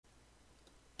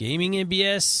Gaming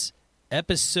NBS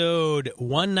episode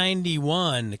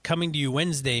 191 coming to you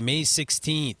Wednesday, May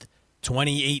 16th,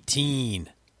 2018.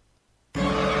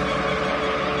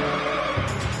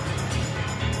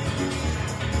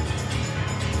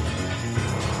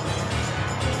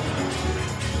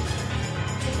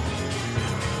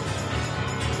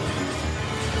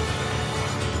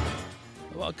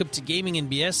 Welcome to Gaming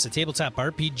NBS, a tabletop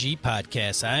RPG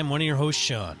podcast. I'm one of your hosts,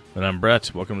 Sean. And I'm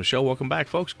Brett. Welcome to the show. Welcome back,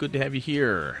 folks. Good to have you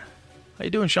here. How you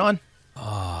doing, Sean?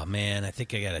 Oh, man, I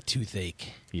think I got a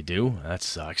toothache. You do? That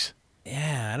sucks.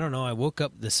 Yeah, I don't know. I woke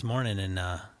up this morning, and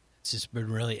it's just been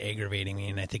really aggravating me,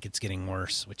 and I think it's getting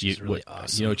worse, which is really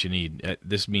awesome. You know what you need?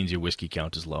 This means your whiskey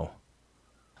count is low.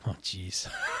 Oh, jeez.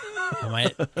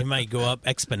 It might go up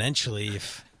exponentially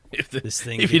if this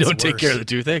thing if you gets don't take worse. care of the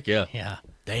toothache, yeah. Yeah.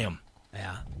 Damn.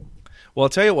 Yeah. Well, I'll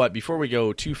tell you what, before we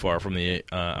go too far from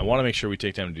I want to make sure we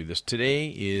take time to do this. Today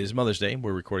is Mother's Day.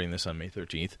 We're recording this on May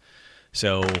 13th.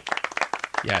 So,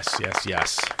 yes.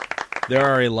 There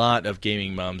are a lot of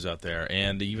gaming moms out there.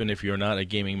 And even if you're not a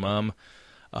gaming mom,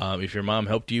 if your mom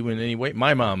helped you in any way.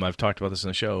 My mom, I've talked about this in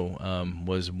the show,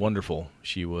 was wonderful.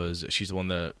 She's the one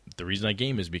the reason I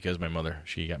game is because my mother.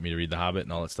 She got me to read The Hobbit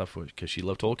and all that stuff because she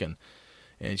loved Tolkien.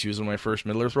 And she was one of my first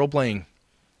Middle-earth role-playing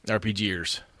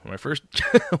RPGers. One of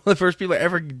the first people I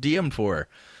ever DM'd for.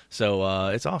 So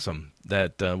it's awesome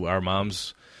that our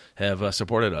moms have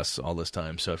supported us all this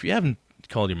time. So if you haven't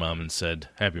called your mom and said,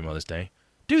 Happy Mother's Day,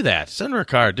 do that. Send her a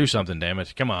card. Do something, damn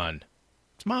it. Come on.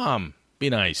 It's Mom.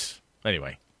 Be nice.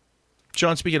 Anyway.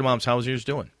 Sean, speaking of moms, how's yours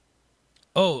doing?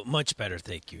 Oh, much better,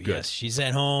 thank you. Good. Yes, she's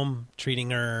at home treating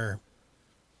her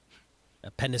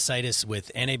appendicitis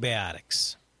with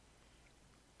antibiotics.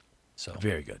 So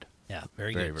Very good. yeah,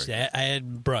 very Very, good. very I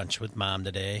had brunch with Mom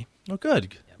today. Oh,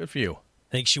 good. Good for you.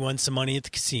 I think she won some money at the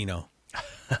casino.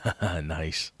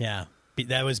 Nice. Yeah,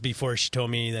 that was before she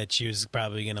told me that she was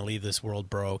probably going to leave this world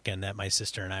broke and that my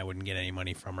sister and I wouldn't get any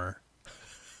money from her.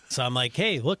 So I'm like,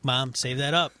 hey, look, Mom, save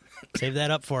that up. Save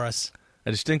that up for us.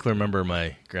 I distinctly remember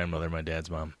my grandmother, my dad's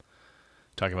mom,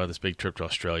 talking about this big trip to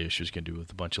Australia she was going to do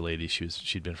with a bunch of ladies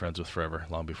she'd been friends with forever,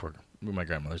 long before my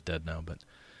grandmother's dead now.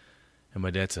 And my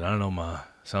dad said, I don't know, Ma,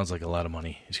 sounds like a lot of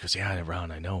money. He goes, yeah,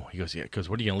 Ron, I know. He goes, yeah, because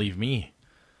what are you going to leave me?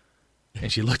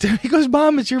 And she looked at me, he goes,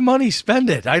 Mom, it's your money, spend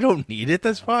it. I don't need it,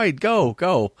 that's fine, go.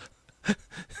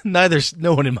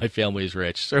 No one in my family is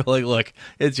rich. So like, look,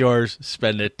 it's yours,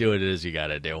 spend it, do it as you got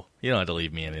to do. You don't have to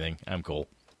leave me anything, I'm cool.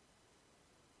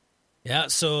 Yeah,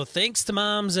 so thanks to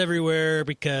moms everywhere,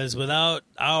 because without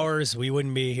ours, we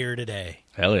wouldn't be here today.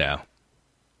 Hell yeah.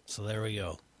 So there we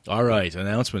go. All right,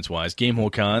 announcements-wise,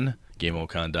 GameholeCon,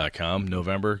 GameholeCon.com,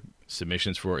 November,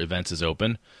 submissions for events is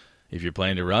open. If you're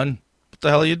planning to run, what the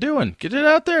hell are you doing? Get it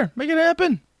out there. Make it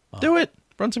happen. Do it.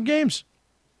 Run some games.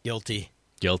 Guilty.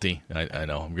 I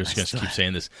know. I'm just going to keep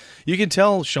saying this. You can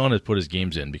tell Sean has put his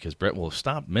games in because Brett will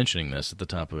stop mentioning this at the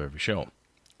top of every show.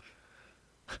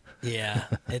 Yeah,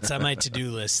 it's on my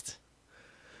to-do list.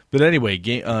 But anyway,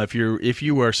 if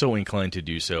you are so inclined to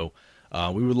do so,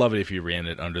 we would love it if you ran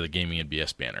it under the Gaming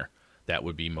NBS banner. That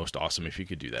would be most awesome if you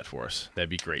could do that for us.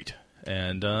 That'd be great.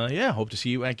 And hope to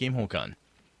see you at GameholeCon.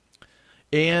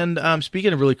 And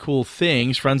speaking of really cool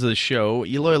things, friends of the show,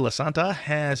 Eloy Lasanta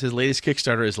has his latest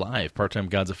Kickstarter is live, Part-Time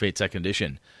Gods of Fate 2nd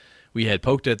Edition. We had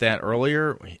poked at that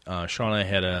earlier. Sean and I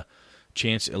had a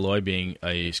chance, Eloy being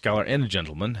a scholar and a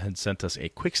gentleman, had sent us a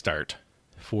quick start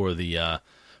for the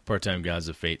Part-Time Gods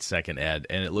of Fate 2nd Ed,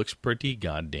 and it looks pretty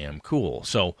goddamn cool.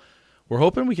 So we're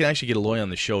hoping we can actually get Eloy on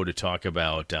the show to talk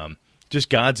about just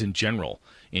gods in general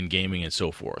in gaming and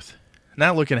so forth.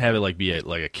 Not looking to have it be a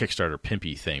Kickstarter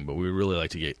pimpy thing, but we would really like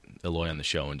to get Eloy on the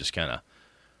show and just kind of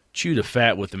chew the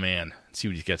fat with the man and see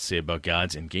what he's got to say about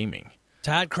gods and gaming.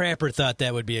 Todd Crapper thought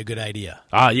that would be a good idea.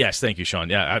 Yes, thank you, Sean.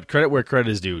 Yeah, credit where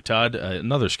credit is due. Todd,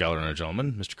 another scholar and a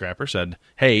gentleman, Mr. Crapper, said,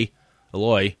 hey,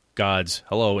 Eloy, gods,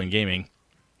 hello, in gaming.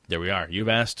 There we are. You've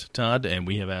asked Todd, and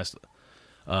we have asked.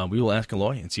 We will ask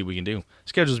Eloy and see what we can do.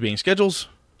 Schedules being schedules,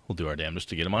 we'll do our damnedest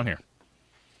to get him on here.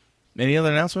 Any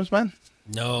other announcements, man?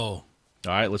 No.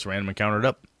 All right, let's random encounter it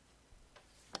up.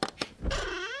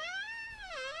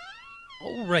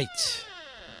 All right.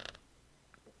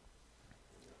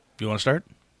 You want to start?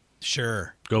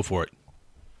 Sure. Go for it.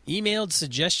 Emailed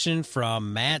suggestion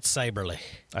from Matt Seiberlich.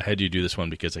 I had you do this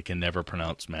one because I can never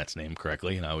pronounce Matt's name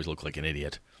correctly, and I always look like an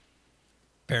idiot.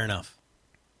 Fair enough.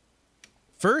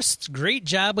 First, great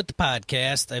job with the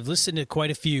podcast. I've listened to quite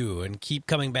a few and keep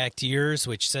coming back to yours,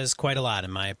 which says quite a lot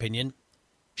in my opinion.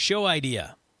 Show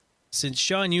idea. Since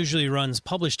Sean usually runs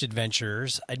published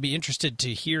adventures, I'd be interested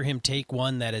to hear him take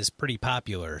one that is pretty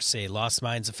popular, say Lost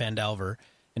Mines of Phandelver,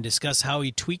 and discuss how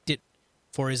he tweaked it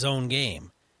for his own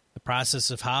game. The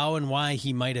process of how and why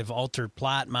he might have altered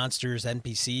plot, monsters,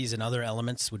 NPCs, and other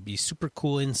elements would be super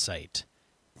cool insight.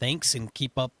 Thanks, and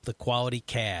keep up the quality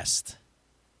cast.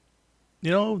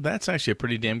 That's actually a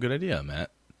pretty damn good idea,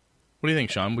 Matt. What do you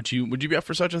think, Sean? Would you be up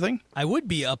for such a thing? I would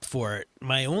be up for it.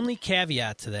 My only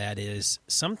caveat to that is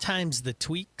sometimes the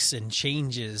tweaks and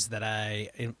changes that I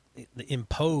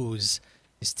impose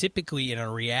is typically in a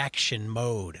reaction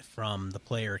mode from the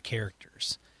player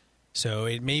characters. So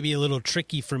it may be a little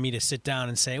tricky for me to sit down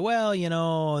and say, well,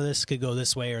 this could go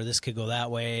this way or this could go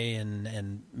that way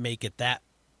and make it that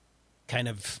kind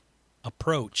of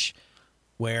approach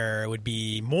where it would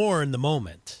be more in the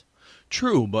moment.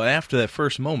 True, but after that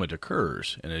first moment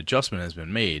occurs, an adjustment has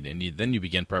been made, and then you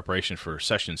begin preparation for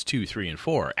sessions 2, 3, and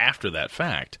 4. After that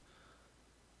fact,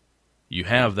 you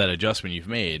have that adjustment you've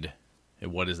made,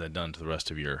 and what has that done to the rest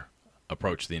of your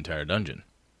approach to the entire dungeon?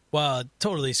 Well, it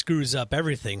totally screws up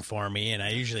everything for me, and I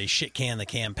usually shit-can the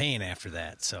campaign after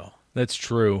that. So that's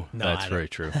true. No, that's very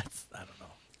true. I don't know.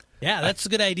 Yeah, that's a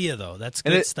good idea, though. That's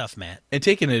good stuff, Matt. And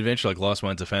taking an adventure like Lost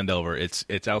Mines of Phandelver,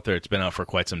 it's out there. It's been out for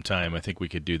quite some time. I think we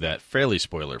could do that fairly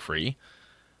spoiler-free.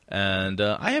 And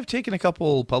I have taken a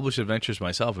couple published adventures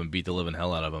myself and beat the living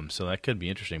hell out of them, so that could be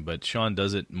interesting. But Sean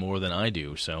does it more than I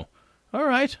do, so all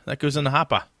right, that goes in the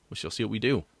hopper. We shall see what we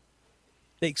do.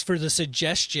 Thanks for the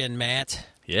suggestion, Matt.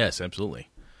 Yes, absolutely.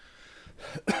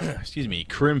 Excuse me.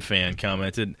 Crim fan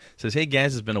commented, says, "Hey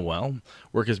guys, it's been a while.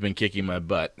 Work has been kicking my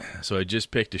butt, so I just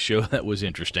picked a show that was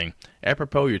interesting.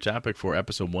 Apropos your topic for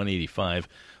episode 185,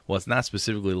 while it's not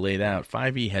specifically laid out,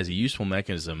 5e has a useful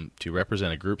mechanism to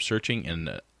represent a group searching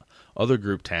and other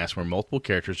group tasks where multiple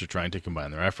characters are trying to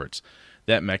combine their efforts.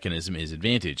 That mechanism is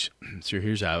Advantage. So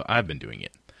here's how I've been doing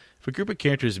it. If a group of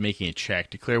characters is making a check,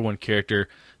 declare one character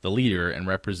the leader and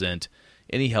represent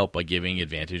any help by giving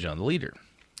advantage on the leader.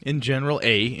 In general,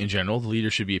 the leader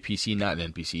should be a PC, not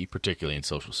an NPC, particularly in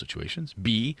social situations.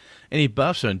 B, any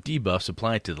buffs or debuffs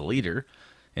applied to the leader.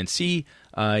 And C,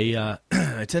 I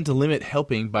tend to limit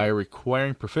helping by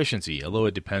requiring proficiency, although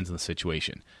it depends on the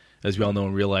situation. As we all know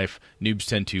in real life, noobs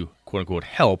tend to, quote-unquote,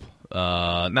 help,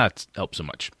 not help so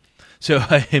much. So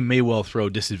I may well throw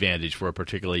disadvantage for a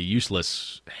particularly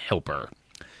useless helper.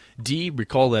 D,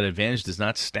 recall that advantage does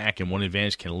not stack and one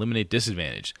advantage can eliminate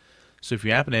disadvantage. So if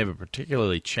you happen to have a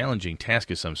particularly challenging task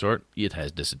of some sort, it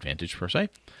has disadvantage per se,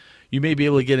 you may be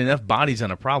able to get enough bodies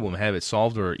on a problem, have it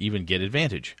solved, or even get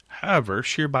advantage. However,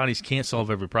 sheer bodies can't solve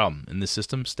every problem. In this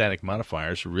system, static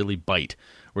modifiers really bite,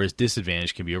 whereas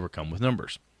disadvantage can be overcome with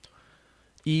numbers.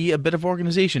 E, a bit of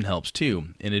organization helps too.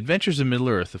 In Adventures in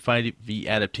Middle-earth, the 5e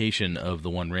adaptation of the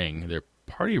One Ring, their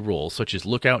party roles such as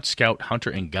Lookout, Scout,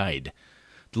 Hunter, and Guide.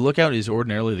 The Lookout is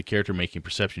ordinarily the character making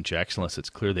perception checks unless it's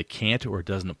clear they can't or it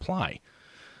doesn't apply.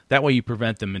 That way you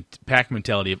prevent the pack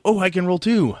mentality of, oh, I can roll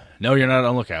too. No, you're not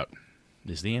on Lookout,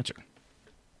 is the answer.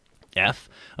 F,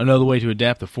 another way to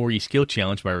adapt the 4e skill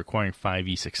challenge by requiring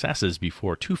 5e successes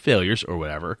before 2 failures or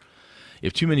whatever.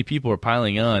 If too many people are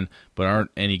piling on but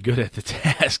aren't any good at the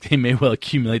task, they may well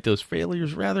accumulate those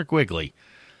failures rather quickly.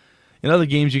 In other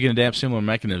games, you can adapt similar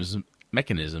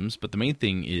mechanisms, but the main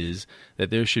thing is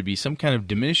that there should be some kind of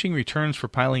diminishing returns for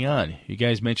piling on. You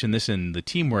guys mentioned this in the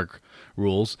teamwork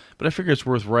rules, but I figure it's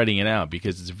worth writing it out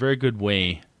because it's a very good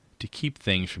way to keep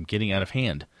things from getting out of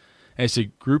hand. As to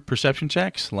group perception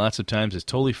checks, lots of times it's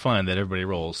totally fine that everybody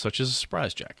rolls, such as a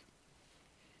surprise check.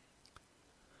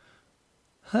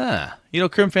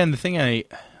 Crimfan,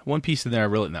 one piece in there I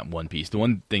really, not one piece, the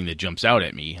one thing that jumps out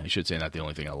at me, I should say not the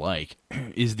only thing I like,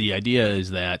 is the idea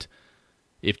is that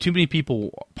if too many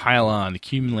people pile on,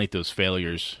 accumulate those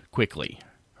failures quickly,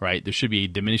 right? There should be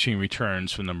diminishing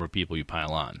returns for the number of people you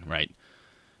pile on, right?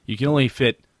 You can only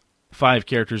fit 5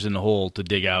 characters in the hole to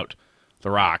dig out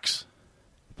the rocks.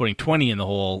 Putting 20 in the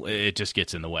hole, it just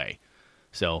gets in the way.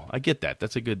 So I get that.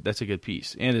 That's a good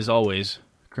piece. And as always,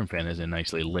 Crimfan has a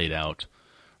nicely laid out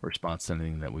response to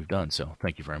anything that we've done. So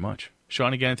thank you very much.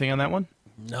 Sean, you got anything on that one?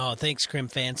 No, thanks,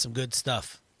 Crimfan. Some good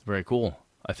stuff. Very cool.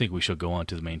 I think we should go on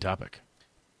to the main topic.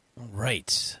 All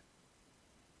right.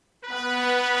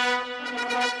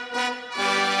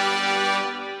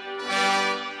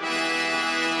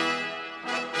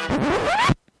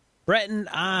 Brett and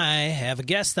I have a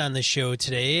guest on the show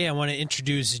today. I want to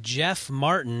introduce Jeff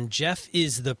Martin. Jeff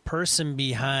is the person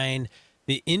behind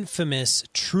the infamous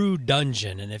True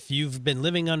Dungeon. And if you've been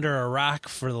living under a rock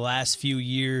for the last few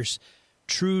years,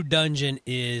 True Dungeon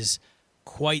is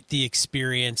quite the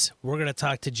experience. We're going to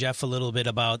talk to Jeff a little bit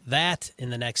about that in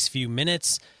the next few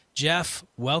minutes. Jeff,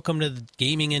 welcome to the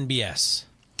Gaming NBS.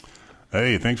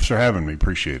 Hey, thanks for having me.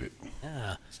 Appreciate it.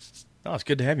 Yeah. Oh, it's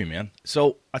good to have you, man.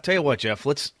 So I'll tell you what, Jeff.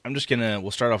 We'll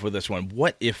start off with this one.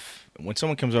 What if when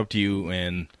someone comes up to you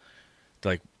and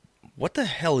they're like, what the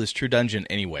hell is True Dungeon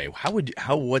anyway?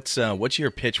 What's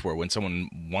your pitch for it when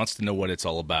someone wants to know what it's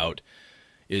all about?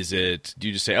 Do you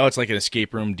just say, oh, it's like an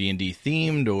escape room D&D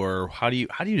themed, or how do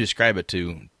you describe it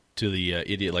to the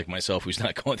idiot like myself who's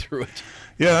not going through it?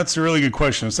 Yeah, that's a really good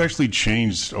question. It's actually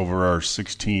changed over our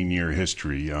 16-year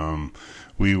history.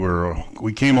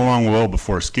 We came along well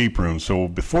before escape room. So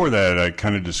before that, I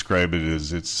kind of describe it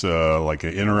as it's like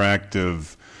an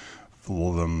interactive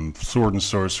sword and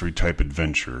sorcery type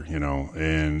adventure,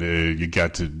 and you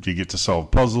get to solve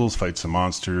puzzles, fight some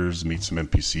monsters, meet some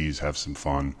NPCs, have some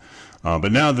fun.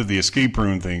 But now that the escape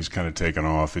room thing's kind of taken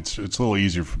off, it's a little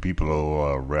easier for people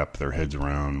to wrap their heads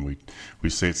around. We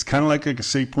say it's kind of like an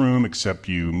escape room, except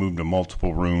you move to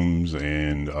multiple rooms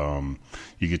and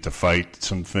you get to fight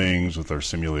some things with our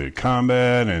simulated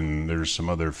combat, and there's some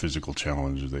other physical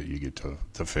challenges that you get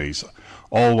to face,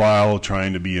 all while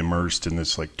trying to be immersed in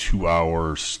this like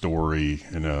 2-hour story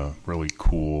in a really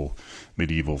cool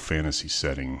medieval fantasy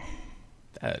setting.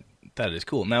 That is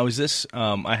cool. Now, is this?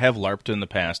 I have LARPed in the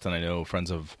past, and I know friends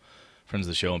of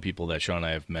the show and people that Sean and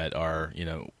I have met are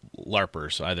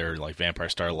LARPers, either like Vampire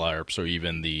Star LARPs or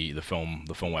even the foam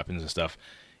weapons and stuff.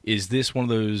 Is this one of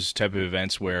those type of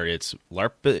events where it's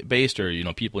LARP based, or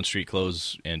people in street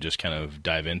clothes and just kind of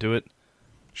dive into it?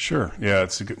 Sure. Yeah,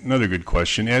 it's another good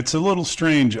question. Yeah, it's a little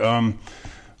strange. We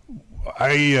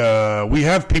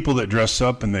have people that dress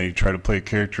up and they try to play a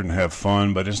character and have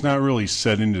fun, but it's not really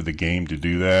set into the game to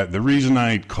do that. The reason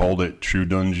I called it True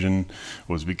Dungeon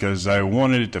was because I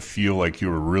wanted it to feel like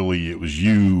it was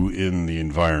you in the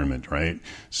environment, right?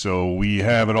 So we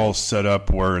have it all set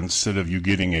up where instead of you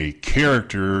getting a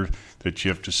character that you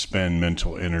have to spend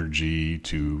mental energy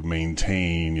to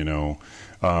maintain,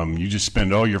 you just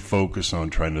spend all your focus on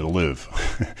trying to live,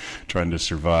 trying to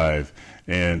survive.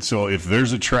 And so if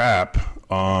there's a trap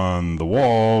on the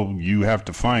wall, you have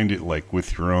to find it like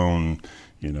with your own,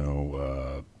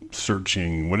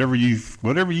 searching, whatever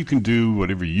you can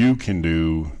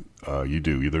do, you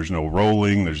do. There's no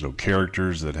rolling, there's no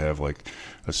characters that have like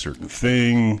a certain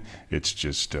thing. It's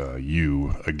just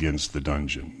you against the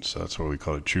dungeon. So that's why we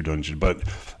call it True Dungeon. But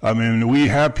I mean, we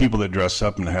have people that dress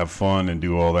up and have fun and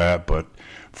do all that, but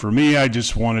for me, I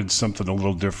just wanted something a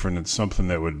little different and something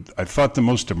that I thought the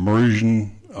most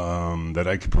immersion that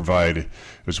I could provide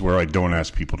is where I don't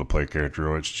ask people to play a character.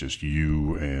 Or it's just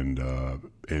you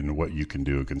and what you can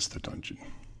do against the dungeon.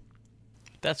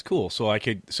 That's cool. So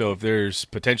if there's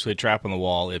potentially a trap on the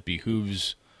wall, it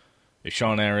behooves, if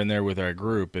Sean and I are in there with our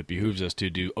group, it behooves us to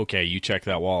do, okay, you check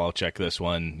that wall, I'll check this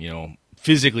one,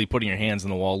 physically putting your hands on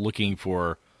the wall, looking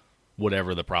for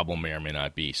whatever the problem may or may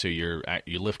not be. So you're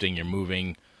lifting, you're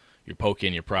moving, you're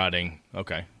poking, you're prodding.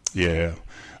 Okay. Yeah.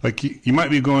 Like you might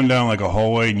be going down like a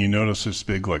hallway and you notice this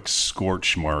big like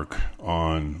scorch mark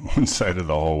on one side of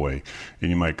the hallway. And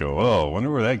you might go, oh, I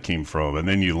wonder where that came from. And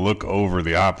then you look over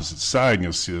the opposite side and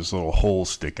you'll see this little hole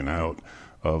sticking out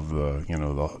of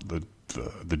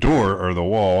the door or the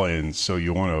wall. And so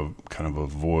you want to kind of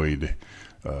avoid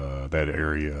that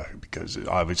area because it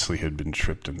obviously had been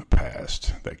tripped in the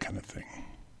past, that kind of thing.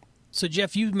 So,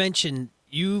 Jeff, you mentioned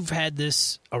you've had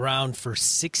this around for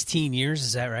 16 years.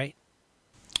 Is that right?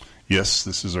 Yes,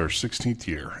 this is our 16th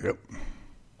year. Yep.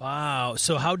 Wow.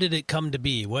 So how did it come to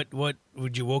be? What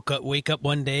would you wake up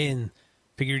one day and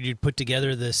figured you'd put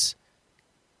together this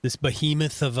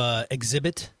behemoth of a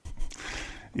exhibit?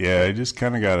 Yeah, I just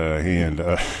kind of got out of hand.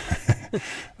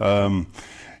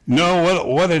 No,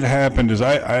 what had happened is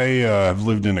I've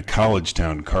lived in a college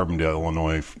town in Carbondale,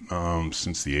 Illinois,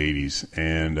 since the 80s,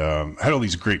 and had all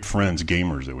these great friends,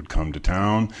 gamers, that would come to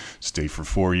town, stay for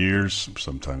 4 years,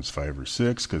 sometimes 5 or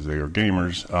 6, because they were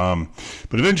gamers.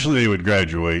 But eventually they would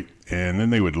graduate, and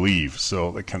then they would leave,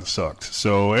 so that kind of sucked.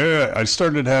 So I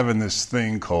started having this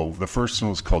thing the first one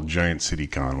was called Giant City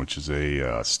Con, which is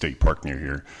a state park near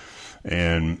here,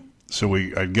 and so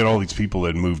I'd get all these people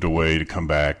that had moved away to come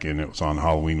back, and it was on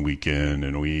Halloween weekend,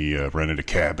 and we rented a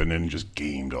cabin and just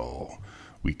gamed all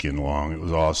weekend long. It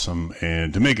was awesome.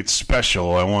 And to make it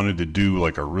special, I wanted to do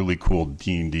like a really cool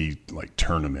D&D like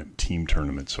team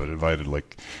tournament. So I divided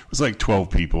it was like 12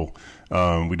 people.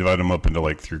 We divided them up into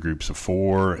like 3 groups of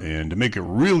 4. And to make it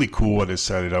really cool, I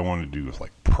decided I wanted to do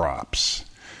like props.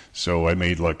 So I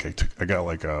made I got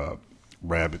like a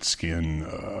rabbit skin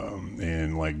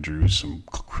and like drew some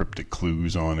cryptic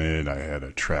clues on it. I had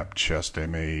a trap chest I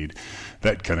made,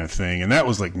 that kind of thing. And that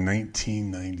was like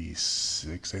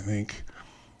 1996, I think.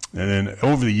 And then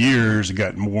over the years, it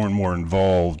got more and more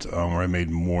involved, where I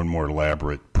made more and more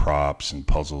elaborate props and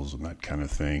puzzles and that kind of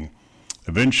thing.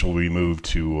 eventually we moved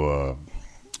to a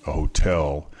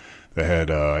hotel that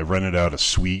had I rented out a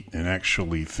suite and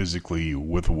actually physically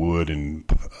with wood and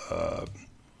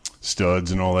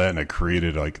studs and all that, and I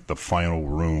created like the final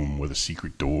room with a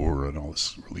secret door and all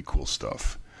this really cool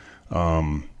stuff.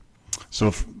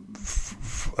 So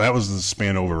that was the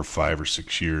span over 5 or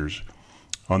 6 years.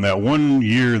 On that 1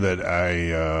 year that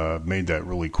I made that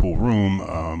really cool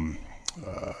room,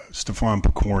 Stefan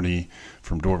Picorni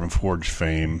from Dwarven Forge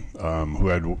fame,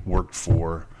 who I'd worked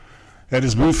for, at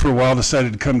his booth for a while,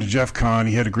 decided to come to Jeff Con.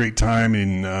 He had a great time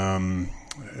and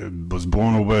was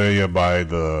blown away by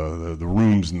the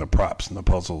rooms and the props and the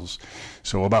puzzles.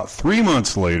 So about 3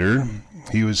 months later,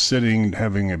 he was sitting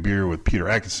having a beer with Peter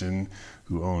Atkinson,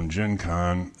 who owned Gen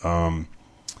Con,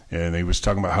 and he was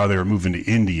talking about how they were moving to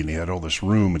Indy, and he had all this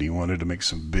room, and he wanted to make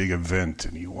some big event,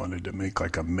 and he wanted to make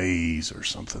like a maze or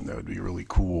something that would be really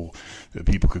cool that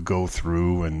people could go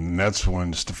through. And that's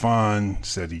when Stefan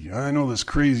said, I know this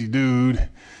crazy dude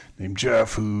named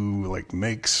Jeff who like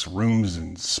makes rooms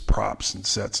and props and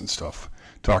sets and stuff.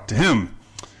 Talk to him.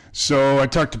 So I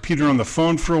talked to Peter on the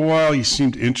phone for a while. He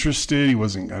seemed interested. I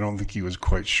don't think he was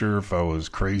quite sure if I was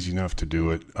crazy enough to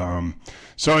do it.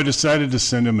 So I decided to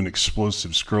send him an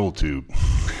explosive scroll tube.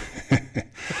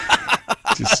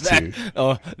 That's awesome.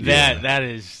 Yeah,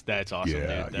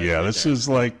 dude. yeah. This was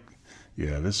like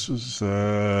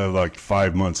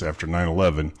 5 months after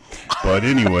 9/11. But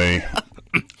anyway,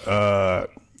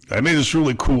 I made this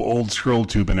really cool old scroll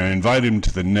tube, and I invited him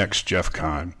to the next Jeff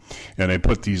Con. And I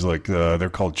put these like they're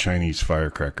called Chinese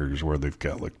firecrackers, where they've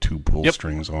got like 2 pull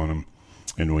strings on them,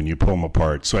 and when you pull them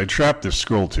apart, so I trapped this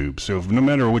scroll tube. So no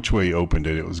matter which way you opened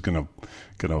it, it was gonna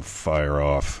fire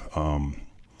off. And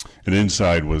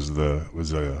inside was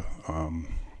a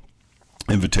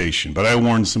invitation, but I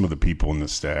warned some of the people in the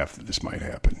staff that this might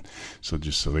happen, so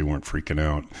just so they weren't freaking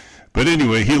out. But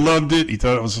anyway, he loved it. He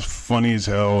thought it was funny as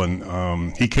hell,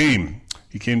 and he came.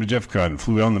 He came to Jeff Con,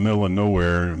 flew out in the middle of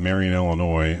nowhere, Marion,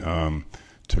 Illinois.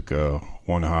 Took a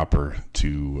one-hopper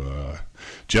to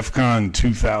Jeff Con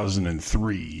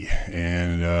 2003,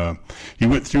 and he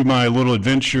went through my little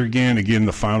adventure again. Again,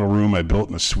 the final room I built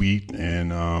in a suite,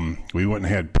 and we went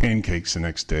and had pancakes the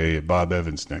next day at Bob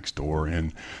Evans next door,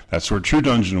 and that's where True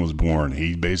Dungeon was born.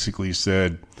 He basically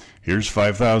said, "Here's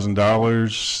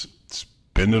 $5,000,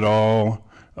 spend it all,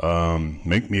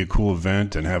 make me a cool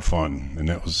event, and have fun." And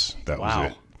that was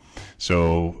it.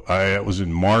 So it was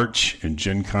in March, and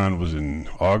Gen Con was in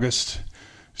August.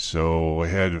 So I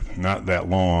had not that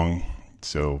long.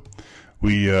 So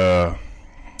I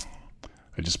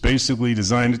just basically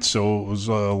designed it so it was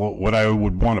what I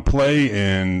would want to play.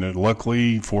 And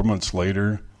luckily, 4 months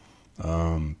later,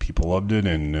 people loved it,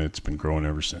 and it's been growing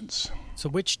ever since. So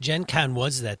which Gen Con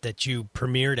was that you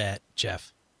premiered at,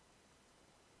 Jeff?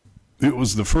 It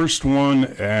was the first one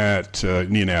at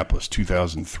Indianapolis,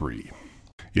 2003.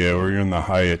 Yeah, we're in the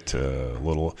Hyatt,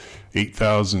 little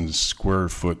 8,000 square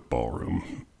foot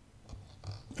ballroom.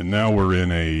 And now we're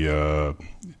in a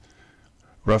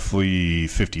roughly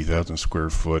 50,000 square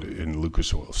foot in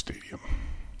Lucas Oil Stadium.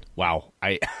 Wow.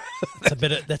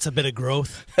 That's a bit of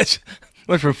growth.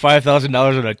 Went from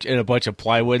 $5,000 and a bunch of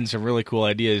plywood and some really cool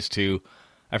ideas to,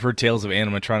 I've heard tales of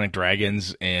animatronic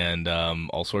dragons and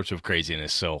all sorts of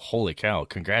craziness. So holy cow.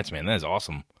 Congrats, man. That is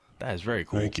awesome. That is very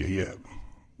cool. Thank you. Yeah.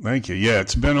 Thank you. Yeah,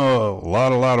 it's been a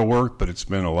lot of work, but it's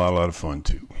been a lot of fun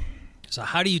too. So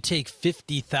how do you take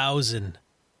 50,000,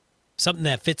 something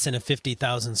that fits in a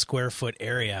 50,000 square foot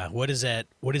area? What does that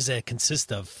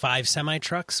consist of? 5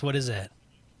 semi-trucks? What is that?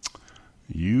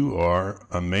 You are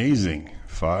amazing.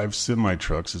 5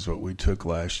 semi-trucks is what we took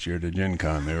last year to Gen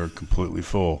Con. They were completely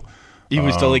full. You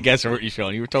was totally guessing, weren't you,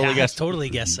 Sean? You were totally guessing. Totally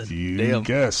guessing. You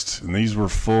guessed. And these were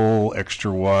full,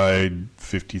 extra wide,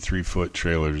 53-foot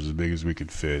trailers, as big as we could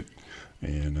fit.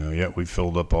 And, we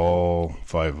filled up all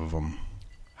 5 of them.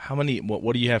 How many,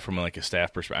 what do you have from like a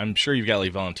staff perspective? I'm sure you've got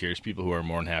like volunteers, people who are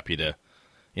more than happy to,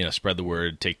 spread the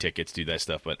word, take tickets, do that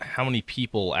stuff. But how many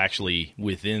people actually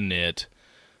within it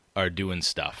are doing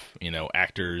stuff?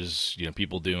 Actors,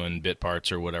 people doing bit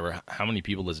parts or whatever. How many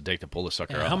people does it take to pull the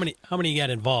sucker off? How many got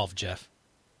involved, Jeff?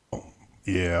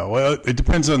 Yeah, well, it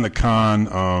depends on the con.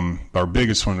 Our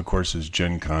biggest one, of course, is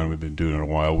Gen Con. We've been doing it a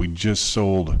while. We just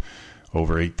sold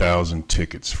over 8,000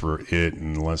 tickets for it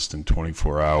in less than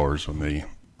 24 hours when they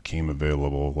came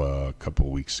available a couple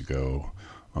of weeks ago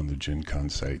on the Gen Con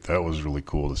site. That was really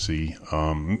cool to see.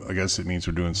 I guess it means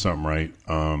we're doing something right.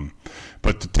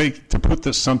 But to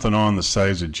put something on the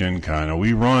size of Gen Con,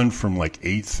 we run from like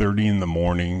 8:30 in the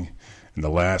morning, and the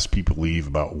last people leave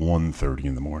about 1:30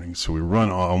 in the morning. So we run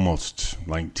almost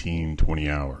 19, 20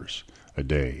 hours a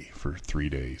day for 3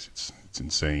 days. It's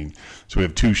insane. So we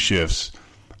have 2 shifts.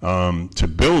 To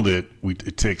build it,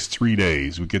 it takes 3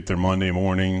 days. We get there Monday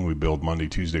morning. We build Monday,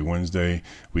 Tuesday, Wednesday.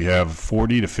 We have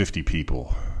 40 to 50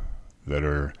 people that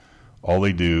are, all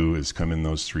they do is come in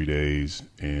those 3 days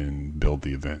and build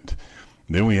the event.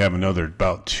 Then we have another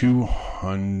about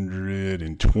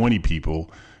 220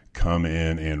 people come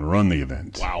in and run the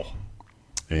event. Wow.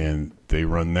 And they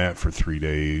run that for 3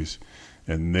 days.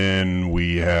 And then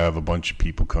we have a bunch of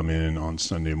people come in on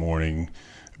Sunday morning.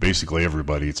 Basically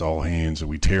everybody, it's all hands. And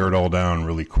we tear it all down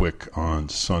really quick on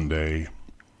Sunday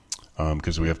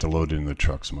because we have to load it in the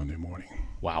trucks Monday morning.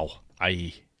 Wow.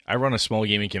 I run a small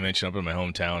gaming convention up in my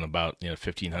hometown, about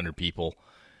 1,500 people,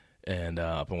 and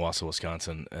up in Wausau,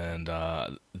 Wisconsin. And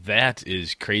that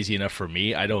is crazy enough for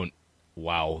me.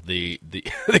 Wow, the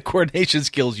coordination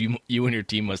skills you and your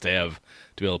team must have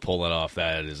to be able to pull that off.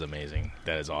 That is amazing.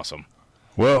 That is awesome.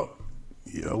 Well,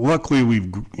 luckily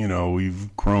we've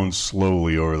grown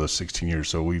slowly over the 16 years,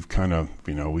 so we've kind of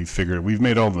we've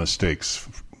made all the mistakes.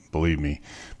 Believe me,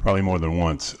 probably more than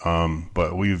once.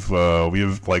 But we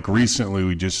have like recently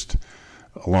we just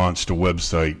launched a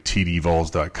website,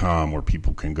 tdvols.com, where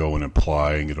people can go and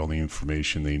apply and get all the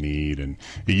information they need. And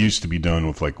it used to be done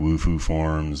with like Wufoo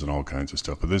forms and all kinds of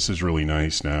stuff. But this is really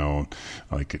nice now.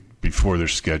 Like before their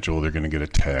schedule, they're going to get a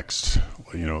text.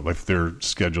 If they're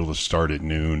scheduled to start at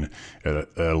noon, at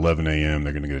 11 a.m.,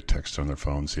 they're going to get a text on their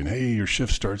phone saying, hey, your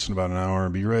shift starts in about an hour.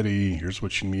 Be ready. Here's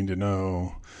what you need to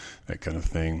know. That kind of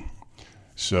thing.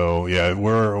 So yeah,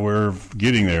 we're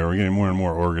getting there. We're getting more and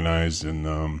more organized,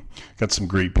 and got some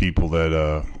great people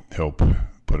that help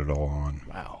put it all on.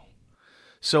 Wow.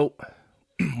 So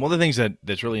one of the things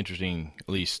that's really interesting, at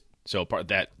least, so part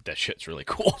that shit's really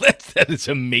cool. That is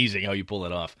amazing how you pull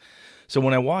it off. So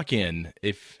when I walk in,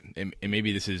 and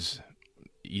maybe this is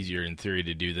easier in theory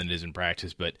to do than it is in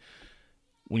practice, but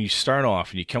when you start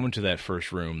off and you come into that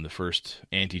first room, the first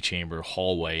antechamber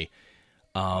hallway,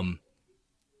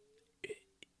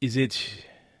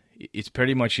 it's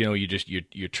pretty much,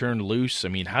 you're turned loose. I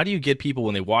mean, how do you get people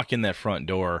when they walk in that front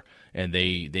door and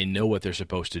they know what they're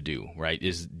supposed to do, right?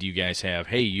 Do you guys have,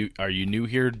 hey, are you new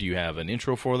here? Do you have an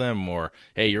intro for them? Or,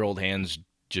 hey, your old hands,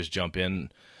 just jump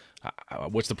in?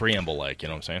 What's the preamble like? You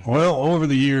know what I'm saying? Well, over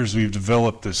the years, we've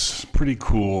developed this pretty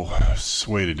cool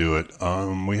way to do it.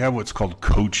 We have what's called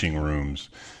coaching rooms.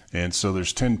 And so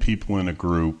there's 10 people in a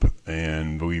group,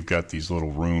 and we've got these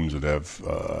little rooms that have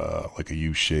like a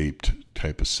U-shaped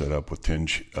type of setup with 10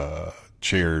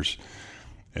 chairs.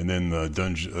 And then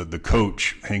the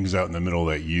coach hangs out in the middle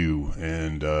of that U,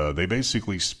 and they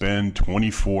basically spend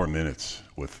 24 minutes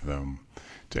with them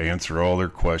to answer all their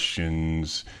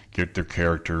questions, get their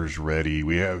characters ready.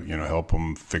 We have, help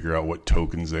them figure out what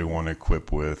tokens they want to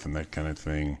equip with and that kind of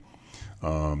thing.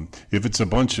 If it's a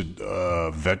bunch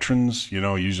of veterans,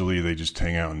 usually they just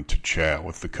hang out and to chat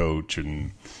with the coach,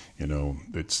 and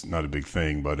it's not a big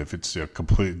thing. But if it's a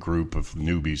complete group of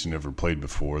newbies who never played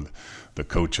before, the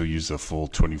coach will use the full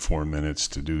 24 minutes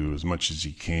to do as much as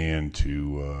he can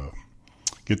to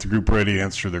get the group ready,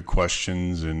 answer their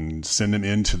questions, and send them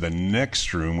into the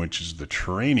next room, which is the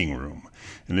training room.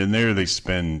 And in there they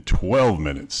spend 12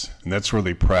 minutes, and that's where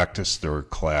they practice their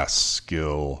class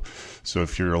skill. So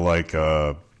if you're like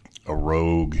a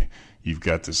rogue, you've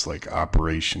got this like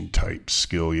operation type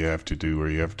skill you have to do, where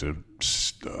you have to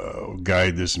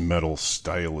guide this metal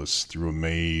stylus through a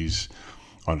maze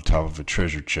on top of a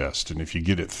treasure chest. And if you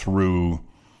get it through,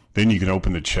 then you can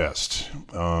open the chest.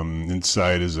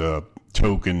 Inside is a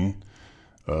token,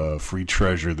 free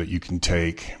treasure that you can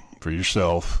take for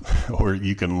yourself, or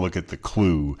you can look at the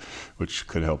clue, which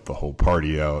could help the whole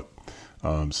party out.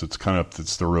 So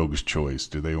it's the rogue's choice.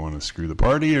 Do they want to screw the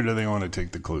party, or do they want to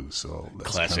take the clue? So that's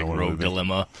classic rogue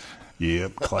dilemma.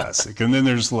 Yep, classic. And then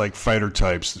there's like fighter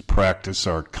types that practice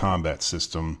our combat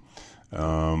system,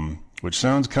 which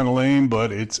sounds kind of lame,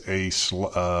 but it's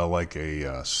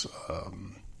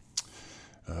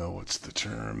what's the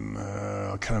term?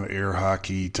 Kind of air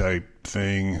hockey type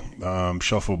thing,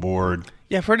 shuffleboard.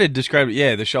 Yeah, I've heard it described.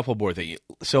 Yeah, the shuffleboard thing.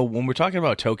 So when we're talking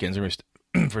about tokens,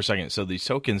 for a second, so these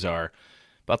tokens are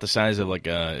about the size of like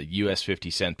a US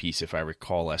 50-cent piece, if I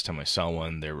recall last time I saw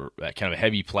one. They were kind of a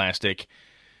heavy plastic.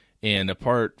 And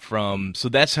apart from, so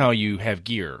that's how you have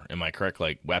gear, am I correct?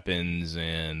 Like weapons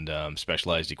and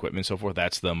specialized equipment and so forth.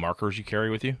 That's the markers you carry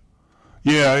with you?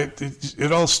 Yeah,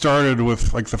 it all started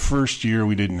with, like, the first year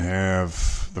we didn't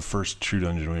have, the first True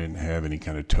Dungeon, we didn't have any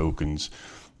kind of tokens.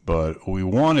 But we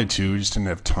wanted to, we just didn't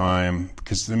have time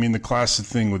because, I mean, the classic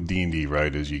thing with D&D,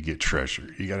 right, is you get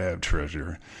treasure. You got to have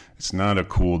treasure. It's not a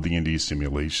cool D&D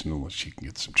simulation unless you can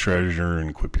get some treasure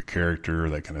and equip your character,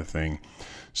 that kind of thing.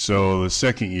 So the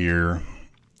second year,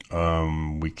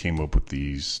 we came up with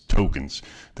these tokens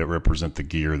that represent the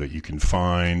gear that you can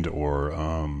find, or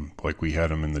like we had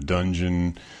them in the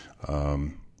dungeon.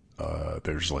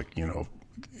 There's like, you know,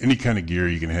 any kind of gear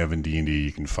you can have in D&D,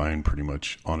 you can find pretty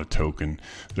much on a token.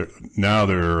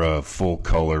 They're full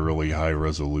color, really high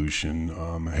resolution,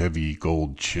 heavy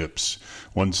gold chips.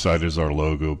 One side is our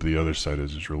logo, but the other side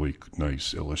is this really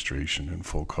nice illustration in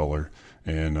full color.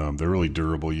 And they're really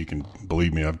durable. You can,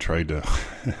 believe me, I've tried to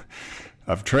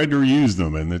I've tried to reuse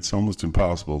them, and it's almost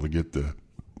impossible to get the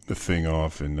thing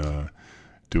off and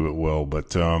do it well,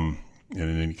 but in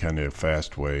any kind of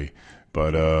fast way.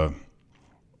 But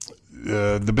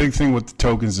the big thing with the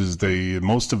tokens is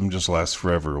most of them just last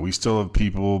forever. We still have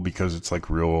people, because it's like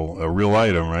a real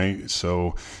item, right?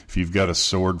 So if you've got a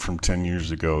sword from 10 years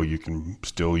ago, you can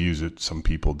still use it. Some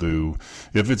people do.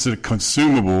 If it's a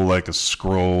consumable like a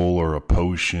scroll or a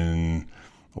potion,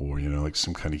 or, you know, like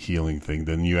some kind of healing thing,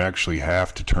 then you actually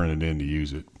have to turn it in to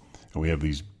use it. And we have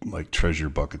these like treasure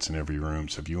buckets in every room.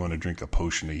 So if you want to drink a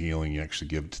potion of healing, you actually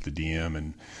give it to the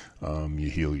DM and you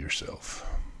heal yourself.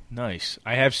 Nice.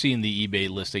 I have seen the eBay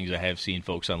listings. I have seen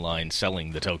folks online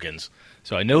selling the tokens.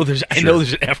 So I know there's an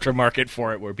aftermarket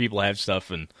for it where people have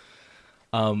stuff. And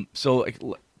so like,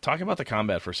 talking about the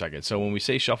combat for a second. So when we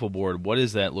say shuffleboard, what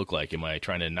does that look like? Am I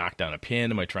trying to knock down a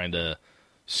pin? Am I trying to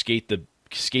skate the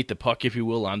puck, if you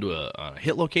will, onto a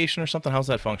hit location or something? How's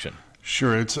that function?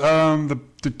 Sure. It's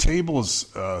the table is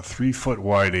 3 foot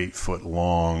wide, 8 foot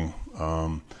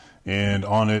long. And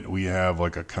on it, we have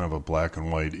like a kind of a black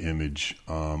and white image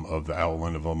of the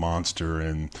outline of a monster.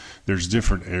 And there's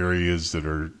different areas that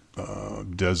are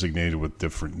designated with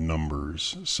different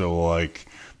numbers. So like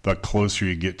the closer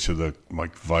you get to the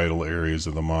like vital areas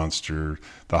of the monster,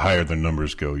 the higher the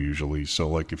numbers go usually. So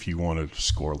like if you want to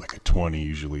score like a 20,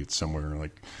 usually it's somewhere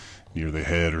like near the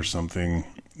head or something.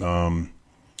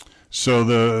 So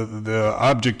the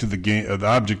object of the game, the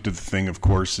object of the thing, of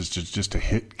course, is just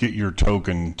to get your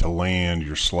token to land,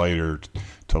 your slider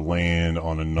to land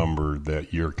on a number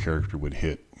that your character would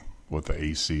hit with the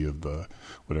AC of the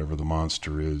whatever the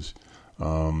monster is.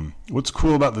 What's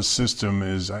cool about the system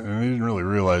is, and I didn't really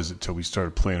realize it till we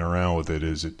started playing around with it,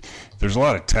 is there's a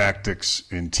lot of tactics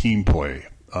in team play,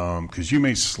 because you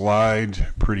may slide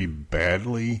pretty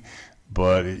badly,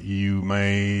 but you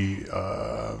may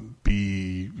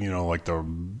be, you know, like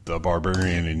the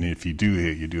barbarian, and if you do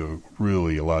hit, you do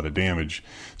really a lot of damage.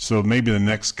 So maybe the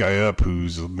next guy up,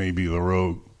 who's maybe the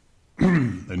rogue, a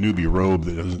newbie rogue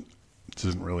that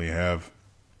doesn't really have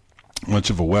much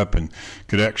of a weapon,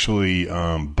 could actually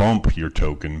bump your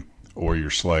token or your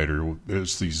slider.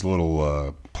 There's these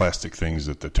little plastic things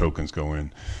that the tokens go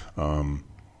in.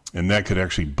 And that could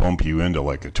actually bump you into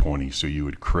like a 20, so you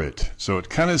would crit. So it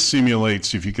kind of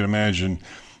simulates, if you can imagine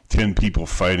 10 people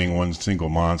fighting one single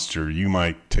monster, you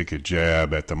might take a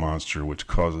jab at the monster, which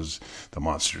causes the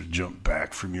monster to jump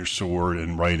back from your sword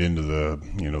and right into the,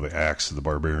 you know, the axe of the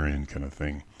barbarian kind of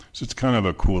thing. So it's kind of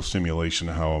a cool simulation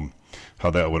of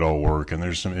how that would all work. And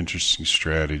there's some interesting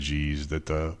strategies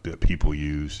that people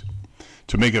use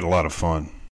to make it a lot of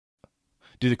fun.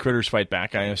 Do the critters fight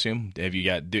back, I assume? Have you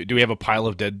got? Do we have a pile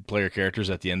of dead player characters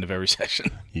at the end of every session?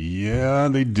 Yeah,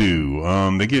 they do.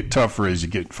 They get tougher as you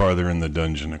get farther in the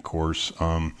dungeon, of course.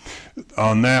 On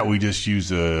that, we just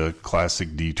use a classic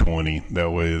D20.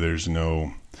 That way there's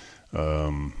no,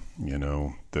 you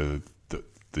know, the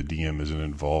DM isn't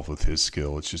involved with his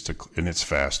skill. It's just and it's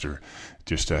faster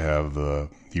just to have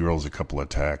he rolls a couple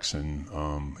attacks, and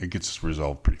it gets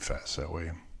resolved pretty fast that way.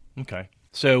 Okay.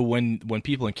 So when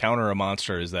people encounter a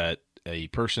monster, is that a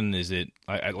person? Is it,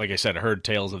 like I said, I heard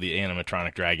tales of the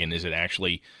animatronic dragon. Is it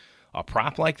actually a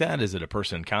prop like that? Is it a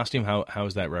person in costume? How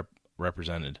is that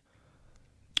represented?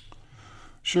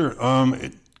 Sure.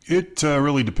 It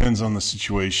really depends on the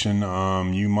situation.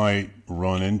 You might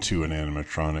run into an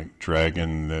animatronic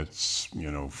dragon that's, you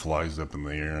know, flies up in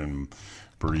the air and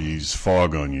breathes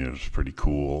fog on you. It's pretty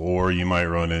cool. Or you might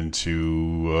run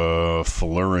into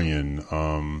Felurian,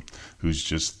 who's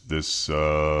just this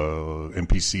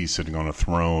NPC sitting on a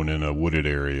throne in a wooded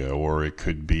area. Or it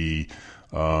could be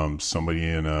somebody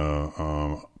in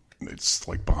it's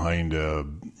like behind a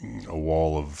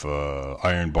wall of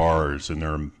iron bars, and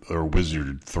they're a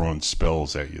wizard throwing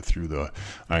spells at you through the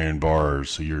iron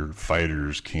bars, so your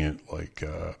fighters can't like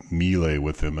melee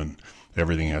with them and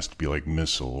everything has to be like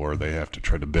missile, or they have to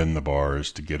try to bend the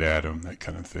bars to get at them, that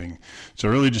kind of thing. So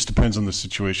it really just depends on the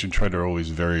situation. Try to always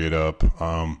vary it up,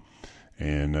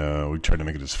 and we try to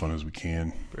make it as fun as we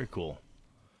can. Very cool.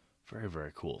 Very,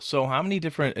 very cool. So how many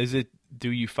different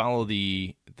do you follow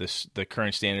the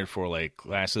current standard for like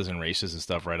classes and races and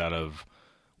stuff right out of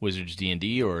Wizards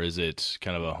D&D, or is it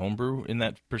kind of a homebrew in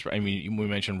that perspective? I mean, we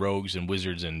mentioned rogues and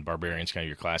wizards and barbarians, kind of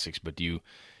your classics, but do you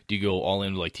go all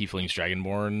in like tieflings,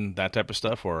 dragonborn, that type of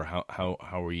stuff, or how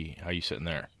are you sitting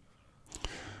there?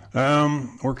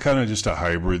 We're kind of just a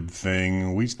hybrid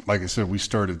thing. Like I said, we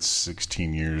started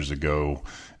 16 years ago,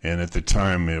 and at the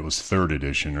time it was 3rd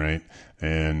edition, right?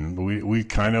 And we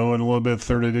kind of went a little bit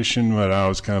 3rd edition, but I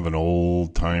was kind of an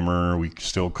old timer. We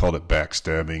still called it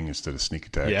backstabbing instead of sneak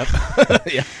attack. Yep.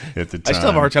 Yeah. At the time, I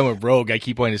still have a hard time with rogue. I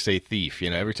keep wanting to say thief.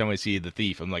 Every time I see the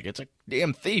thief, I'm like, it's a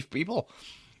damn thief, people.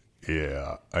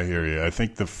 Yeah, I hear you. I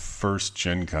think the first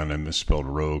Gen Con I misspelled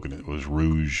rogue, and it was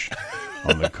rouge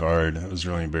on the card. It was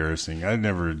really embarrassing. I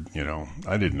didn't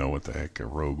know what the heck a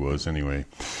rogue was anyway.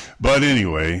 But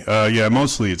anyway, yeah,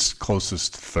 mostly it's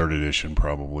closest to 3rd edition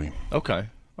probably. Okay,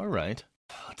 all right.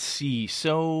 Let's see.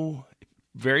 So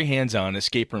very hands-on,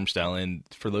 escape room style. And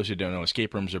for those who don't know,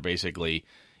 escape rooms are basically,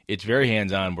 it's very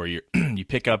hands-on where you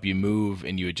pick up, you move,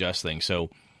 and you adjust things. So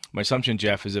my assumption,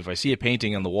 Jeff, is if I see a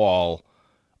painting on the wall,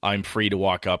 I'm free to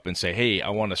walk up and say, hey, I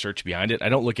want to search behind it. I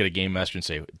don't look at a game master and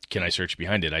say, can I search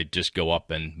behind it? I just go up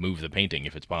and move the painting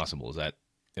if it's possible.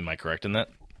 Am I correct in that?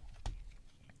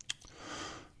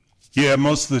 Yeah,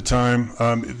 most of the time.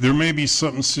 There may be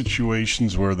some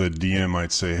situations where the DM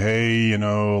might say, hey, a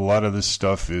lot of this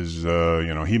stuff is,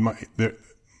 he might,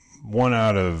 1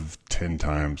 out of 10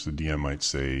 times the DM might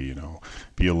say,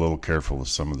 be a little careful with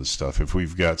some of the stuff if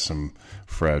we've got some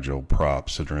fragile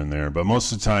props that are in there. But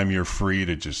most of the time you're free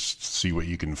to just see what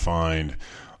you can find.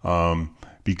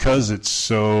 Because it's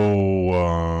so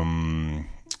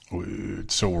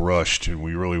rushed, and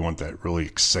we really want that really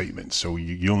excitement. So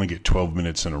you only get 12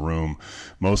 minutes in a room.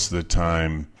 Most of the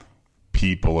time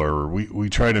we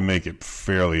try to make it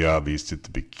fairly obvious at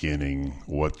the beginning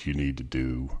what you need to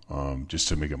do, just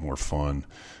to make it more fun.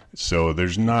 So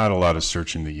there's not a lot of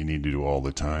searching that you need to do all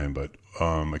the time, but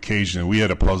occasionally we had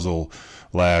a puzzle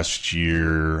last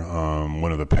year,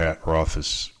 one of the Pat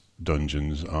Rothfuss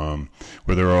dungeons,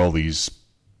 where there are all these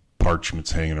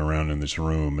parchments hanging around in this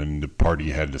room, and the party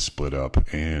had to split up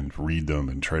and read them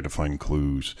and try to find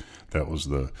clues. That was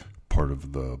the part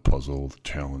of the puzzle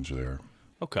challenge there.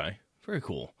 Okay. Very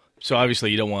cool. So obviously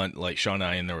you don't want like Sean and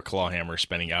I and their clawhammer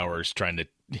spending hours trying to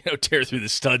tear through the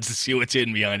studs to see what's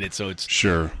hidden behind it. So it's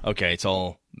sure. Okay, it's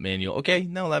all manual. Okay,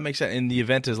 no, that makes sense. And the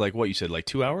event is like what you said, like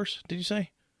 2 hours? Did you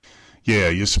say? Yeah,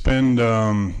 you spend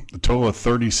a total of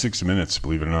 36 minutes,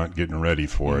 believe it or not, getting ready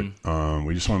for it.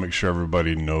 We just want to make sure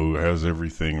everybody has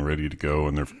everything ready to go,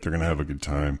 and they're going to have a good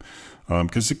time,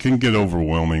 because it can get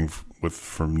overwhelming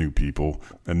from new people.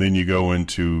 And then you go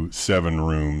into 7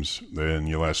 rooms, then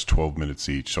you last 12 minutes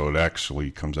each, so it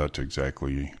actually comes out to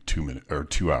exactly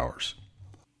 2 hours.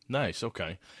 Nice.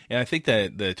 Okay. And I think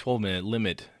that the 12-minute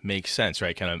limit makes sense,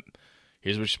 right? Kind of,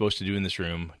 here's what you're supposed to do in this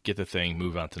room, get the thing,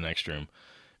 move on to the next room.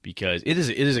 Because it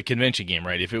is a convention game,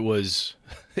 right? If we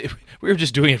were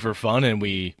just doing it for fun and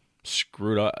we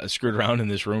screwed around in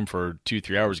this room for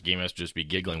 2-3 hours, the game has to just be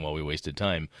giggling while we wasted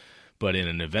time. But in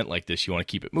an event like this, you want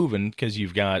to keep it moving because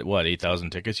you've got, 8,000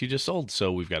 tickets you just sold.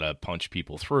 So we've got to punch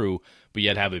people through, but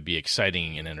yet have it be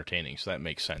exciting and entertaining. So that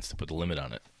makes sense to put the limit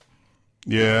on it.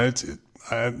 Yeah,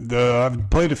 I've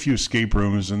played a few escape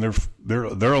rooms, and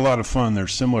they're a lot of fun. They're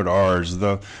similar to ours.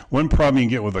 The one problem you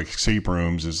get with like escape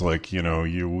rooms is like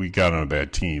we got on a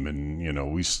bad team, and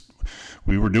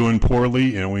we were doing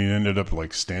poorly, and we ended up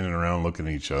like standing around looking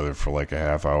at each other for like a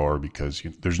half hour because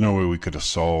there's no way we could have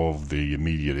solved the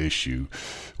immediate issue.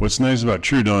 What's nice about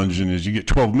True Dungeon is you get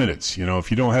 12 minutes.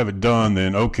 If you don't have it done,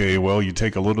 then okay, well, you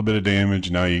take a little bit of damage.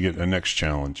 Now you get a next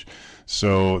challenge.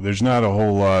 So there's not a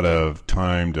whole lot of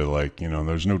time to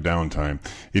there's no downtime.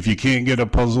 If you can't get a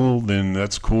puzzle, then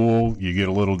that's cool. You get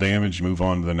a little damage, move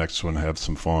on to the next one, have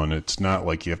some fun. It's not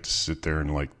like you have to sit there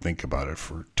and think about it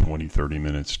for 20, 30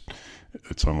 minutes.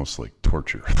 It's almost like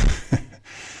torture.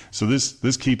 So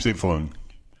this keeps it fun.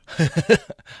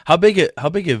 How big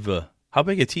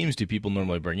of teams do people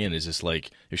normally bring in? Is this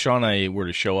like if Sean and I were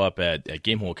to show up at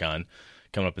GameholeCon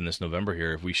coming up in this November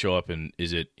here, if we show up and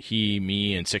is it he,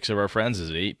 me, and 6 of our friends? Is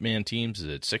it 8-man teams? Is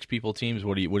it 6 people teams?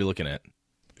 What are you looking at?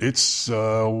 It's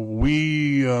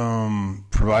we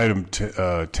provide them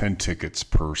 10 tickets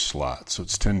per slot, so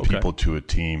it's 10 people to a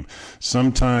team.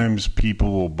 Sometimes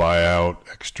people will buy out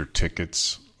extra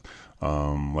tickets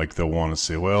Like they'll want to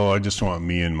say, well, I just want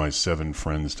me and my 7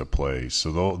 friends to play.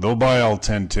 So they'll buy all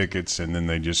 10 tickets, and then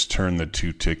they just turn the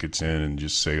 2 tickets in and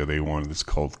just say they want it. It's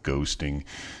called ghosting,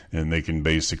 and they can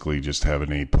basically just have an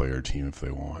 8-player team if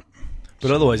they want.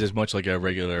 But otherwise, it's much like a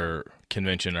regular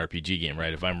convention RPG game,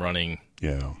 right? If I'm running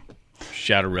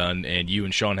Shadowrun and you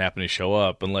and Sean happen to show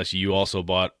up, unless you also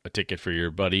bought a ticket for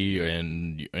your buddy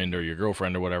and or your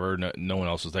girlfriend or whatever, no one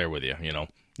else is there with you. You know,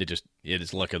 it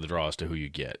is luck of the draw as to who you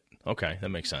get. Okay, that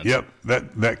makes sense. Yep,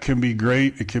 that can be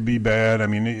great. It can be bad. I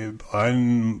mean,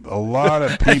 I'm a lot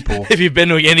of people. If you've been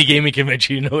to any gaming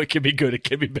convention, you know it can be good. It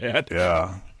can be bad.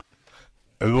 Yeah.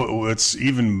 It's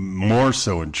even more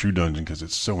so in True Dungeon because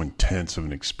it's so intense of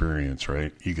an experience,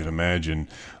 right? You can imagine.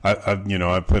 I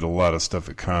put a lot of stuff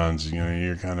at cons. You know,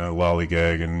 you're kind of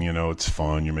lollygagging. You know, it's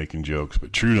fun. You're making jokes.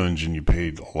 But True Dungeon, you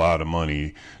paid a lot of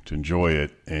money to enjoy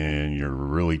it, and you're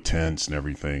really tense and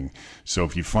everything. So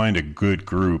if you find a good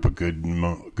group,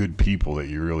 good people that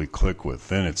you really click with,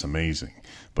 then it's amazing.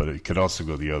 But it could also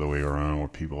go the other way around, where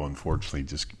people unfortunately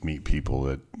just meet people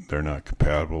that they're not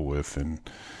compatible with, and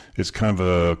it's kind of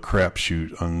a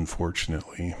crapshoot,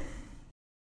 unfortunately.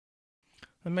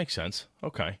 That makes sense.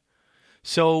 Okay.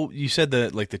 So you said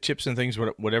that, like, the chips and things,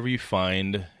 whatever you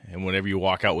find and whatever you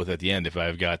walk out with at the end, if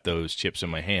I've got those chips in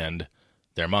my hand,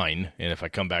 they're mine. And if I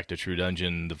come back to True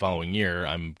Dungeon the following year,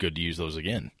 I'm good to use those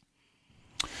again.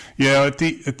 Yeah, at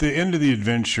the end of the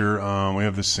adventure, we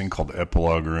have this thing called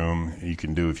Epilogue Room. You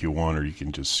can do if you want, or you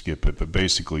can just skip it. But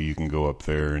basically, you can go up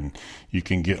there and you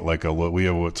can get we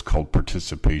have what's called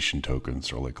participation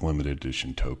tokens, or like limited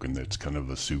edition token. That's kind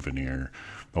of a souvenir.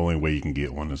 The only way you can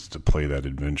get one is to play that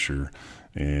adventure.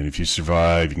 And if you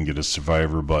survive, you can get a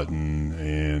survivor button,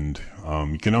 and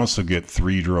you can also get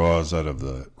 3 draws out of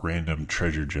the random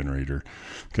treasure generator.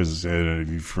 Because if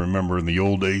you remember in the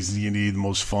old days, the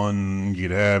most fun you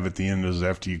could have at the end is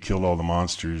after you killed all the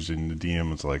monsters, and the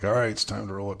DM was like, all right, it's time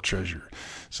to roll up treasure.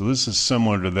 So this is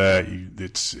similar to that.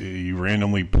 You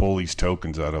randomly pull these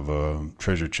tokens out of a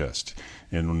treasure chest,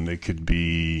 and it could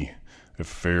be a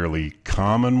fairly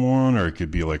common one, or it could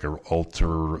be like an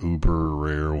ultra uber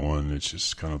rare one. It's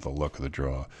just kind of the luck of the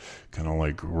draw, kind of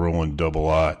like rolling double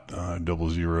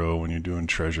 0 when you're doing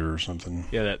treasure or something.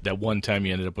 Yeah, that one time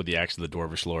you ended up with the Axe of the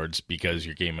Dwarvish Lords because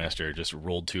your game master just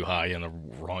rolled too high on the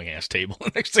wrong ass table.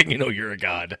 Next thing you know, you're a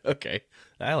god. Okay,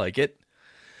 I like it.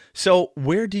 So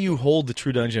where do you hold the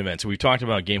True Dungeon events? So we've talked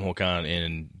about GameholeCon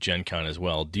and Gen Con as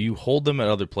well. Do you hold them at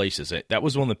other places? That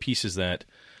was one of the pieces that,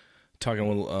 talking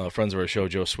with friends of our show,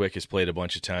 Joe Swick has played a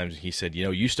bunch of times. He said,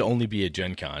 used to only be a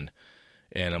Gen Con.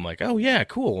 And I'm like, oh, yeah,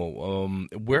 cool.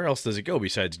 Where else does it go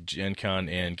besides Gen Con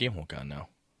and GameholeCon now?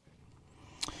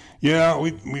 Yeah,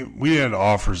 we had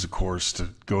offers, of course, to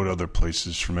go to other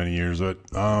places for many years. But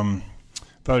thought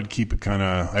I'd keep it kind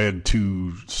of... I had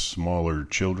 2 smaller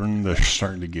children that are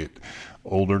starting to get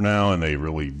older now, and they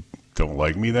really don't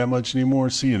like me that much anymore.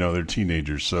 So, they're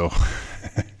teenagers, so...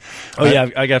 Oh yeah,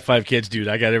 I got 5 kids, dude.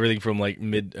 I got everything from like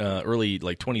early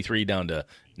 23 down to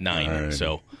 9. Right.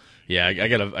 So yeah, I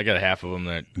got a half of them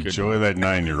that could enjoy that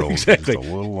 9-year-old exactly. just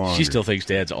a little longer. She still thinks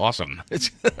Dad's awesome.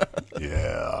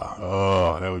 Yeah.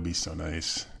 Oh, that would be so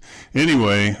nice.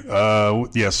 Anyway,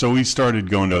 so we started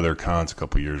going to other cons a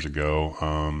couple years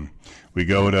ago. We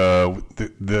go to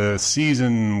the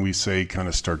season, we say, kind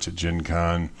of starts at Gen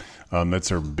Con.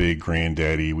 That's our big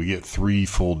granddaddy. We get 3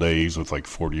 full days with like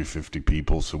 40 or 50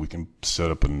 people, so we can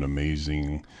set up an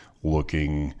amazing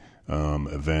looking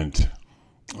event,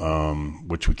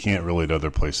 which we can't really at other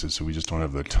places. So we just don't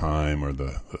have the time or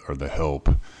the help.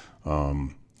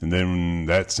 And then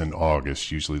that's in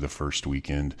August, usually the first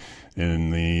weekend.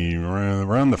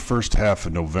 Around the first half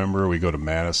of November, we go to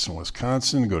Madison,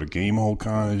 Wisconsin, go to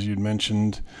GameholeCon, as you'd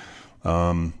mentioned.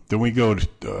 Then we go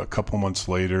a couple months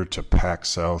later to PAX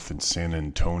South in San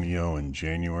Antonio in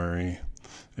January.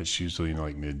 It's usually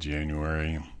like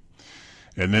mid-January.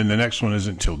 And then the next one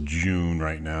isn't until June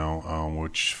right now,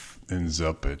 which ends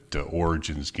up at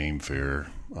Origins Game Fair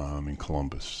in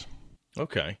Columbus.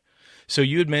 Okay. So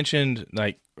you had mentioned,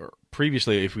 like,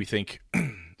 previously, if we think,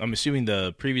 I'm assuming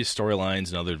the previous storylines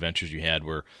and other adventures you had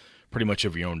were pretty much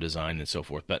of your own design and so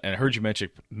forth. And I heard you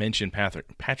mention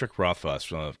Patrick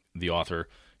Rothfuss, the author.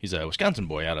 He's a Wisconsin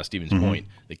boy out of Stevens Point,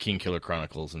 the King Killer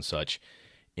Chronicles and such.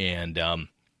 And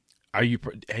have you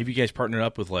guys partnered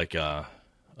up with like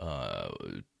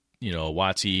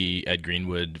WotC, Ed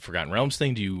Greenwood, Forgotten Realms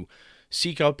thing? Do you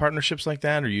seek out partnerships like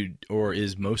that, or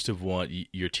is most of what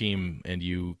your team and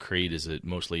you create, is it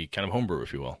mostly kind of homebrew,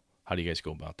 if you will? How do you guys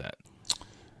go about that?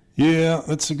 Yeah,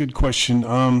 that's a good question.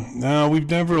 No, we've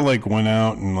never went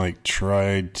out and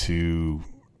tried to,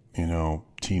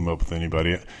 team up with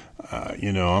anybody.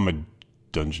 I'm a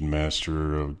dungeon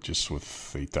master just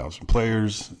with 8,000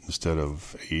 players instead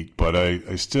of 8. But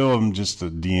I still am just a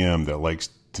DM that likes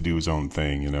to do his own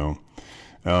thing,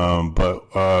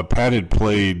 But Pat had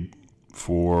played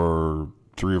for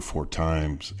 3 or 4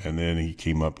 times, and then he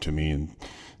came up to me and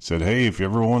said, "Hey, if you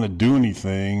ever want to do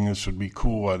anything, this would be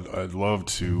cool. I'd love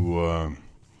to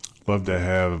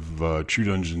have True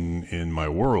Dungeon in my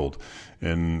world."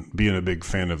 And being a big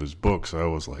fan of his books, I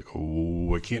was like,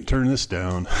 "Oh, I can't turn this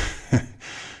down."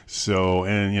 So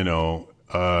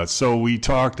we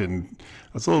talked, and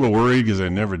I was a little worried because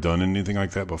I'd never done anything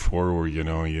like that before, where you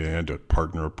had to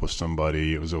partner up with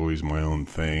somebody. It was always my own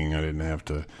thing. I didn't have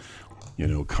to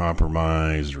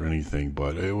compromise or anything,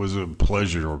 but it was a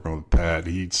pleasure working with Pat.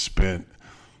 He'd spent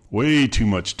way too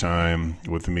much time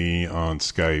with me on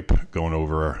Skype going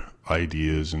over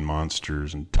ideas and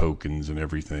monsters and tokens and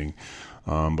everything.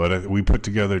 But we put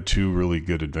together 2 really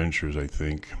good adventures, I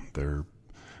think.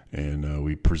 And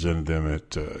we presented them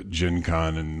at Gen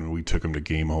Con, and we took them to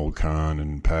Gamehole Con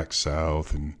and PAX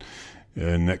South. And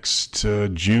next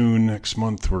June, next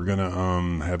month, we're going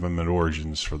to have them at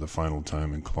Origins for the final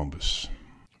time in Columbus.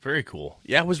 Very cool.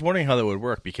 Yeah, I was wondering how that would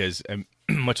work because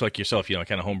much like yourself, I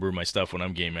kind of homebrew my stuff when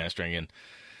I'm game mastering, and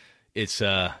it's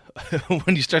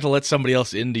when you start to let somebody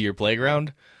else into your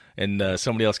playground and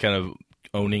somebody else kind of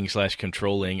owning /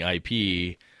 controlling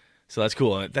IP. So that's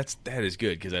cool. That is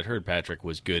good because I'd heard Patrick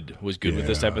was good with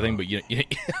this type of thing. But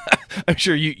I'm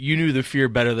sure you knew the fear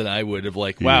better than I would of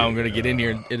wow, I'm going to get in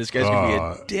here and this guy's going to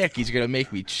be a dick. He's going to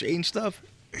make me change stuff.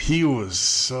 He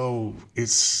was it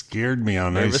scared me how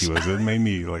nice he was. It made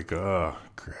me oh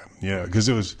crap. Yeah, because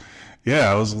it was.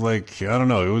 Yeah, I was like, I don't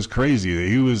know. It was crazy.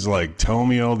 He was telling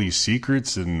me all these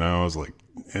secrets, and I was like,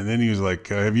 and then he was like,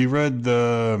 "Have you read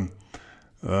the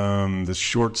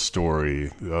short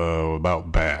story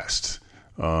about Bast?"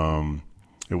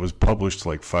 It was published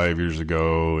 5 years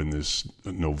ago in this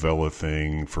novella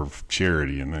thing for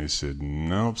charity, and I said,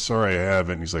 "Nope, sorry, I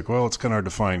haven't." And he's like, "Well, it's kind of hard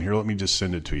to find. Here, let me just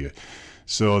send it to you."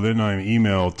 So then my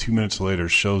email 2 minutes later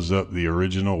shows up the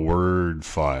original Word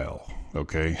file.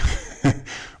 Okay,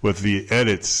 with the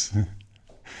edits,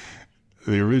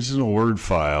 the original Word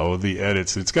file with the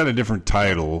edits. It's got a different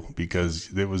title because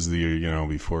it was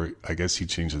before. I guess he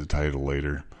changed the title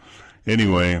later.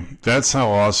 Anyway, that's how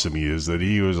awesome he is. That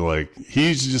he was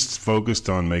he's just focused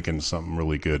on making something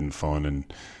really good and fun, and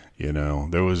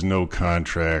there was no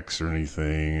contracts or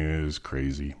anything. It was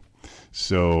crazy.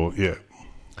 So yeah.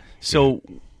 So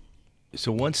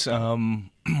once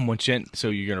so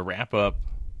you're gonna wrap up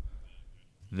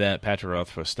that Patrick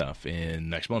Rothfuss stuff in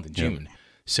next month in June. Yep.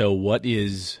 So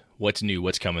what's new?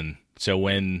 What's coming? So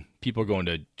when people are going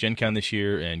to Gen Con this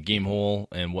year and Gamehole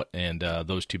and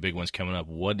those 2 big ones coming up,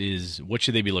 what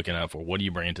should they be looking out for? What are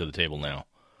you bringing to the table now?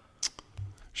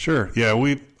 Sure. Yeah,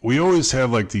 we always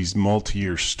have these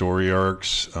multi-year story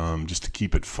arcs just to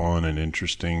keep it fun and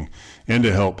interesting, and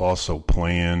to help also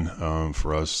plan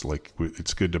for us.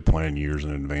 It's good to plan years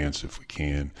in advance if we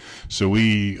can. So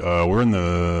we're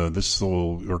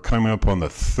coming up on the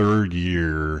 3rd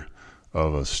year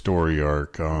of a story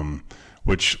arc,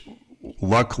 which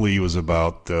luckily was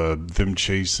about them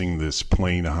chasing this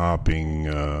plane hopping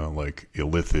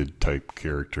Illithid type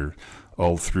character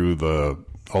all through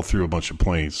a bunch of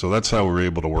planes. So that's how we were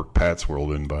able to work Pat's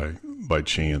world in by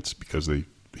chance, because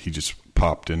he just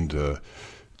popped into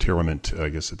Terramint, I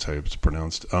guess that's how it's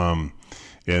pronounced.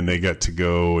 And they got to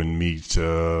go and meet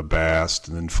Bast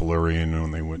and then Felurian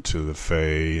when they went to the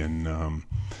Fae. And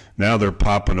now they're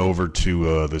popping over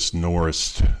to this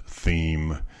Norris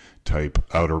theme type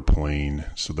outer plane.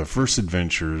 So the first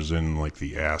adventure is in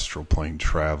the astral plane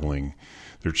traveling.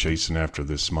 They're chasing after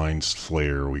this Mind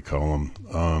Slayer, we call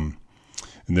him.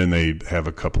 And then they have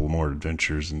a couple more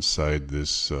adventures inside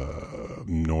this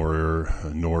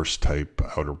Norse type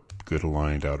good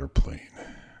aligned outer plane.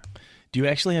 Do you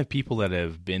actually have people that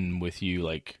have been with you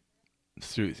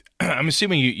through? I'm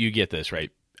assuming you get this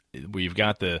right, where you've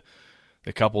got the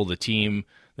couple, the team,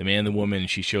 the man, the woman.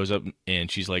 She shows up and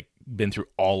she's been through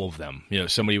all of them.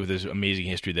 Somebody with this amazing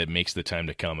history that makes the time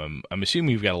to come. I'm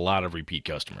assuming you've got a lot of repeat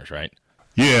customers, right?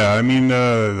 Yeah, I mean,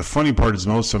 the funny part is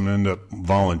most of them end up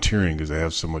volunteering because they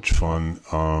have so much fun.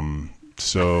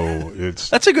 So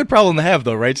that's a good problem to have,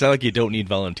 though, right? It's not like you don't need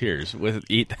volunteers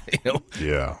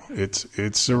Yeah,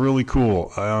 it's a really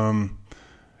cool.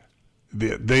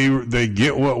 They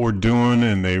get what we're doing,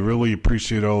 and they really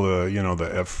appreciate all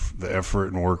the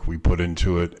effort and work we put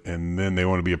into it, and then they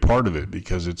want to be a part of it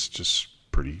because it's just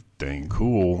pretty dang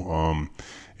cool.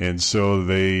 And so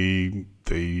they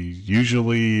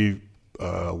usually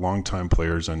longtime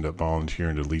players end up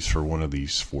volunteering at least for one of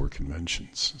these 4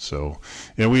 conventions. So,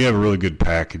 yeah, we have a really good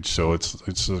package. So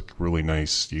it's like really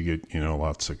nice. You get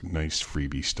lots of nice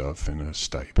freebie stuff and a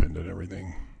stipend and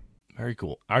everything. Very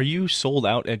cool. Are you sold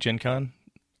out at Gen Con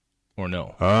or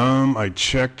no? I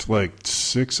checked like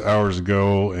 6 hours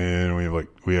ago, and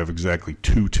we have exactly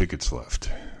 2 tickets left.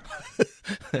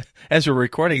 As we're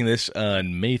recording this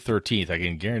on May 13th, I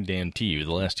can guarantee you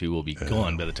the last 2 will be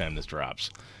gone by the time this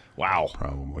drops. Wow.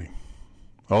 Probably.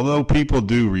 Although people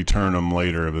do return them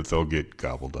later, but they'll get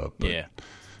gobbled up. But, yeah.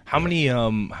 How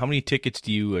many tickets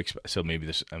do you expect? So maybe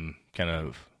this, I'm kind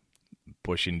of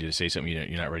pushing you to say something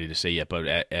you're not ready to say yet,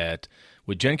 but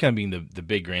with Gen Con being the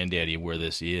big granddaddy of where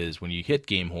this is, when you hit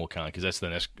Gamehole Con, because that's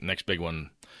the next big one,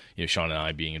 Sean and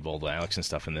I being involved with Alex and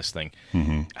stuff in this thing,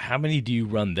 how many do you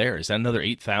run there? Is that another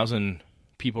 8,000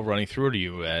 people running through it? Are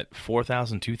you at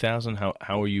 4,000, 2,000?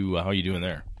 How are you doing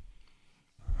there?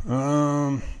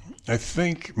 I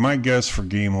think my guess for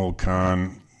Gamehole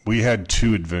Con, we had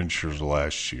 2 adventures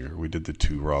last year. We did the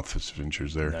 2 Rothfuss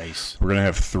adventures there. Nice. We're gonna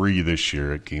have 3 this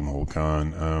year at Gamehole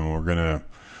Con.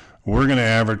 We're gonna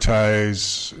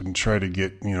advertise and try to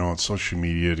get on social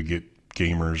media to get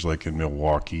gamers like in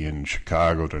Milwaukee and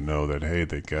Chicago to know that, hey,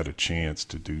 they got a chance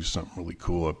to do something really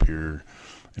cool up here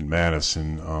in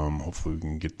Madison. Hopefully we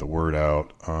can get the word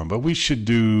out. But we should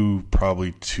do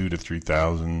probably 2,000 to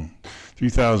 3,000.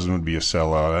 3,000 would be a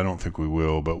sellout. I don't think we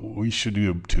will, but we should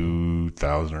do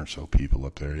 2,000 or so people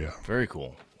up there, yeah. Very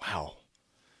cool. Wow.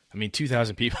 I mean,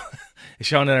 2,000 people.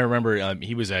 Sean and I remember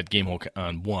he was at Gamehole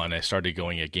Con 1. I started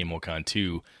going at Gamehole Con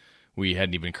 2. We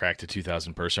hadn't even cracked the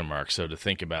 2,000 person mark. So to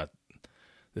think about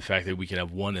the fact that we could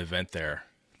have one event there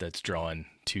that's drawing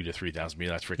 2,000 to 3,000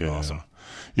 people, that's freaking awesome.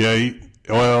 Yeah,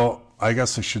 well, I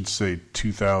guess I should say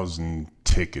 2,000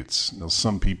 tickets. Now,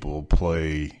 some people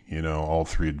play, all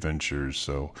 3 adventures,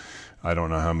 so I don't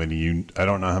know how many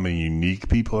unique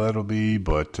people that'll be,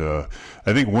 but I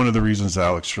think one of the reasons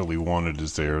Alex really wanted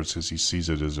us there is because he sees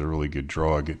it as a really good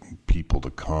draw, getting people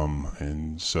to come,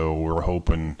 and so we're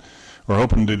hoping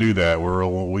to do that.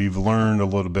 We've learned a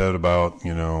little bit about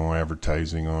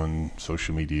advertising on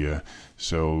social media,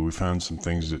 so we found some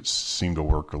things that seemed to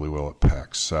work really well at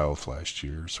PAX South last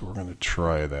year. So we're going to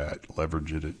try that,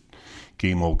 leverage it at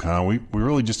Gamehole Con. We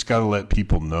really just got to let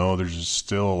people know. There's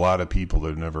still a lot of people that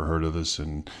have never heard of us,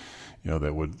 and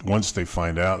that would, once they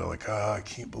find out, they're like, I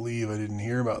can't believe I didn't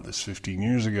hear about this 15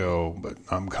 years ago, but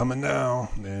I'm coming now.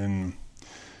 And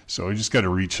so we just got to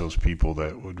reach those people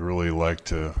that would really like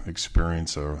to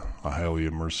experience a highly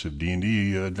immersive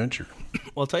D&D adventure.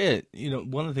 Well, I'll tell you,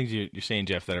 one of the things you're saying,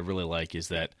 Jeff, that I really like is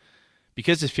that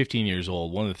because it's 15 years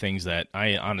old, one of the things that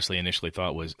I honestly initially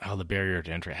thought was, the barrier to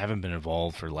entry. I haven't been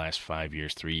involved for the last 5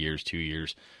 years, 3 years, 2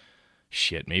 years.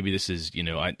 Shit, maybe this is,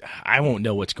 I won't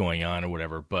know what's going on or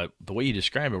whatever, but the way you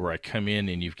describe it, where I come in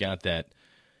and you've got that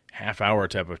half-hour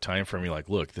type of time frame, you're like,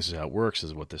 look, this is how it works, this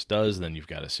is what this does, then you've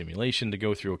got a simulation to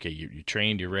go through, okay, you're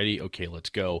trained, you're ready, okay, let's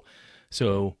go.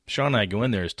 So Sean and I go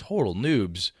in there as total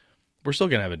noobs, we're still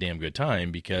going to have a damn good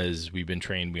time because we've been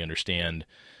trained, we understand,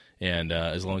 and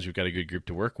as long as we've got a good group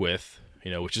to work with,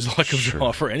 which is a luck of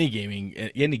draw for any gaming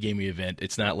event,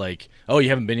 it's not like, you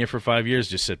haven't been here for 5 years,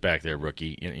 just sit back there,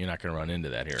 rookie, you're not going to run into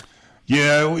that here.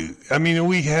 Yeah,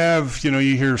 we have,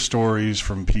 you hear stories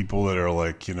from people that are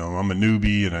like, I'm a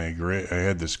newbie, and I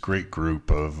had this great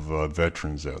group of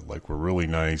veterans that were really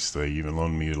nice. They even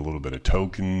loaned me a little bit of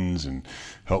tokens and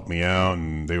helped me out,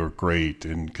 and they were great.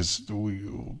 And because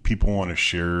people want to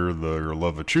share their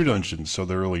love of True Dungeons, so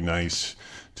they're really nice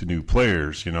to new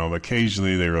players.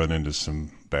 Occasionally they run into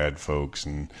some bad folks,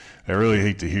 and I really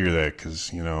hate to hear that because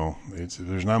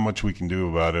there's not much we can do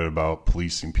about it, about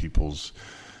policing people's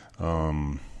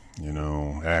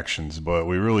actions, but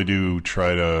we really do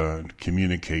try to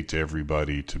communicate to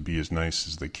everybody to be as nice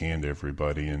as they can to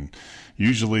everybody, and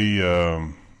usually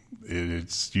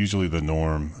it's usually the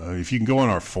norm. If you can go on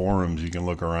our forums, you can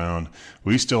look around.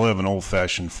 We still have an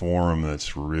old-fashioned forum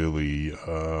that's really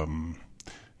I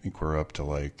think we're up to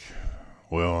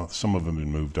some of them have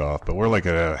been moved off, but we're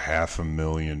at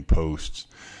 500,000 posts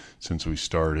since we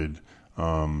started,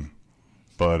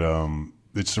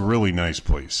 it's a really nice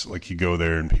place. You go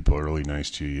there and people are really nice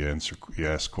to you. You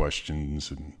ask questions,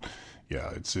 and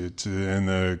it's and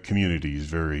the community is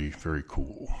very, very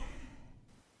cool.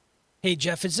 Hey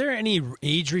Jeff, is there any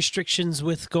age restrictions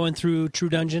with going through True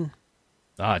Dungeon?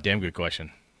 Damn good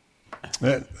question.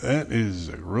 That is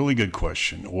a really good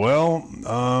question. Well,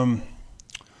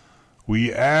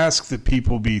 We ask that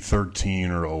people be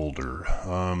 13 or older.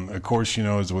 Of course,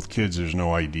 as with kids, there's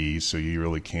no ID, so you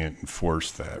really can't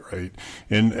enforce that, right?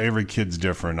 And every kid's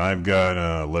different. I've got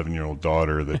an 11-year-old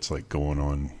daughter that's like going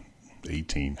on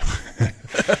 18.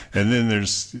 And then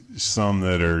there's some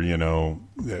that are,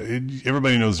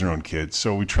 everybody knows their own kids.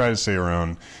 So we try to stay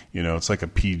around, it's like a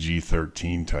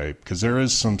PG-13 type, because there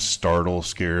is some startle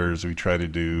scares we try to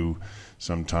do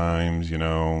sometimes,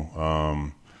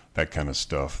 that kind of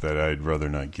stuff that I'd rather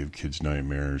not give kids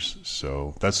nightmares.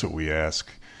 So that's what we ask.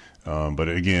 But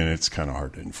again, it's kind of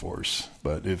hard to enforce.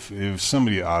 But if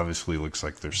somebody obviously looks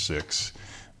like they're 6,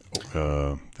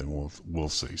 then we'll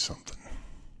say something.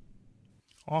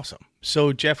 Awesome.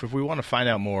 So, Jeff, if we want to find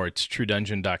out more, it's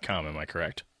truedungeon.com, am I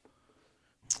correct?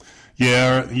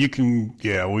 Yeah, you can.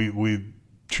 Yeah, we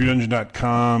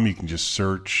truedungeon.com. You can just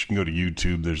search. You can go to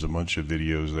YouTube. There's a bunch of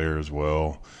videos there as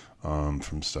well,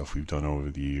 from stuff we've done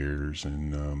over the years.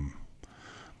 And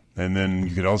then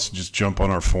you could also just jump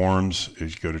on our forums.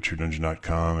 If you go to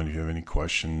truedungeon.com and you have any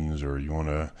questions or you want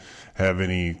to have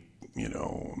any,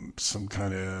 some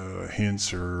kind of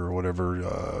hints or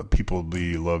whatever, people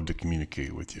would love to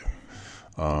communicate with you.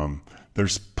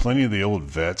 There's plenty of the old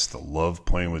vets that love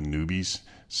playing with newbies,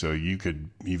 so you could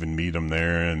even meet them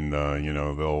there, and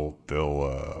they'll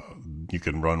you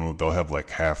can run. They'll have like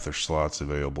half their slots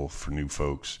available for new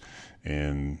folks,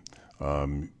 and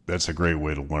that's a great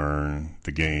way to learn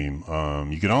the game.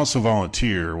 You can also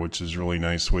volunteer, which is a really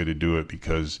nice way to do it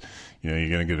because you're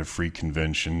going to get a free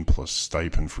convention plus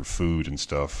stipend for food and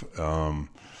stuff,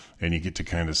 and you get to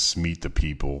kind of meet the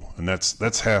people, and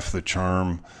that's half the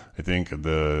charm, I think, of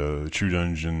the True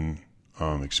Dungeon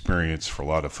experience for a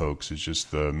lot of folks. Is just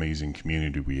the amazing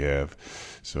community we have.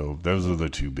 So those are the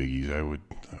two biggies I would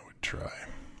try.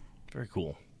 Very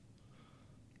cool.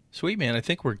 Sweet, man. I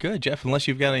think we're good. Jeff, unless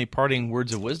you've got any parting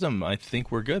words of wisdom, I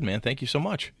think we're good, man. Thank you so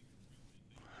much.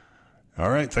 All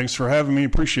right. Thanks for having me.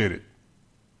 Appreciate it.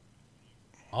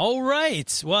 All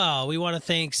right. Well, we want to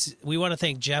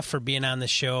thank Jeff for being on the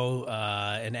show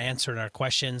and answering our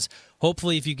questions.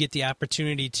 Hopefully, if you get the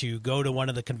opportunity to go to one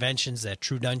of the conventions that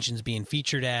True Dungeon's being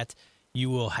featured at, you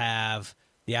will have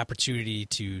the opportunity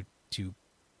to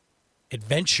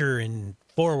adventure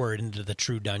forward into the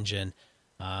True Dungeon.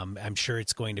 I'm sure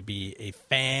it's going to be a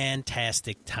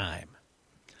fantastic time.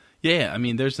 Yeah, I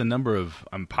mean,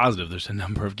 I'm positive there's a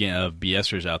number of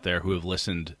BSers out there who have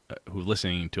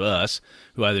listening to us,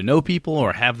 who either know people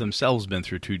or have themselves been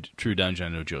through True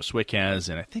Dungeon. I know Joe Swick has,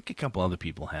 and I think a couple other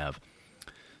people have.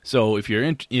 So if you're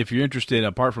interested,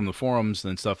 apart from the forums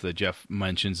and stuff that Jeff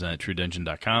mentions at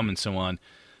truedungeon.com and so on,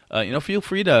 feel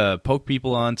free to poke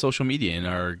people on social media in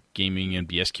our gaming and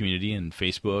BS community and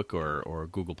Facebook or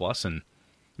Google Plus, and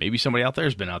maybe somebody out there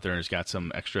has been out there and has got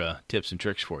some extra tips and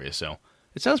tricks for you. So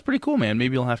it sounds pretty cool, man.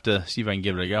 Maybe I'll have to see if I can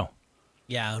give it a go.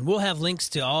 Yeah, and we'll have links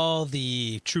to all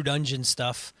the True Dungeon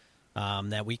stuff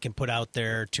that we can put out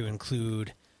there, to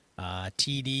include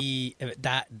TD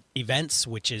events,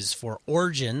 which is for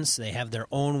Origins. They have their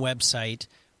own website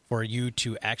for you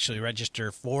to actually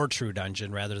register for True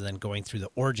Dungeon rather than going through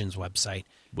the Origins website.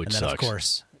 Which and then, sucks. Of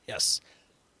course, yes.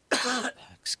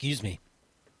 Excuse me.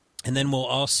 And then we'll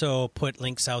also put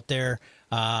links out there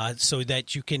so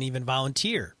that you can even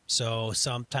volunteer. So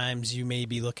sometimes you may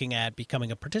be looking at becoming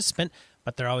a participant,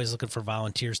 but they're always looking for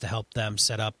volunteers to help them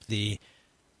set up the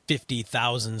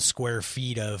 50,000 square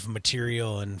feet of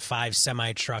material and 5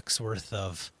 semi-trucks worth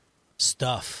of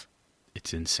stuff.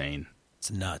 It's insane. It's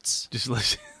nuts. Just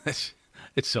listen.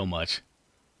 It's so much.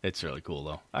 It's really cool,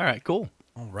 though. All right, cool.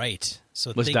 All right.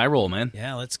 So let's die roll, man.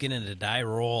 Yeah, let's get into die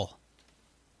roll.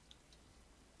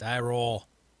 Die roll.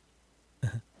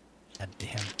 That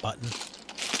damn button.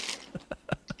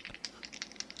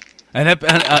 And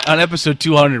on episode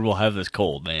 200, we'll have this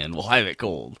cold, man. We'll have it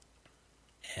cold.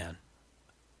 Man.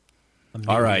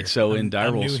 All right, so in die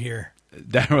rolls, I'm new here.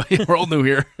 We're all new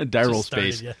here. Die roll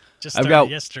space. Just started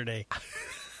yesterday.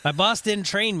 My boss didn't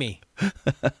train me.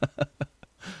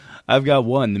 I've got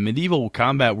one. The Medieval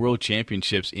Combat World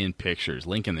Championships in pictures.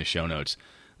 Link in the show notes.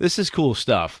 This is cool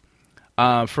stuff.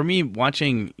 For me,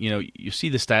 watching, you see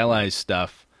the stylized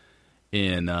stuff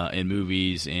in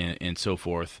movies and so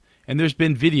forth. And there's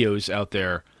been videos out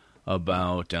there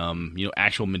about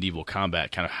actual medieval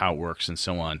combat, kind of how it works and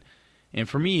so on. And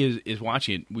for me, is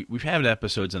watching it. We've had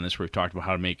episodes on this where we've talked about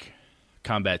how to make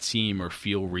combat seem or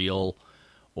feel real,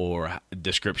 or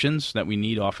descriptions that we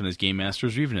need often as game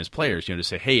masters or even as players. To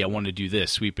say, hey, I want to do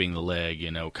this, sweeping the leg.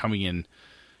 Coming in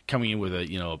with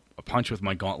a punch with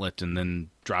my gauntlet and then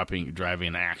driving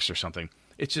an axe or something.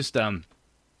 It's just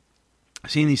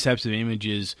seeing these types of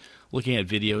images, looking at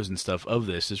videos and stuff of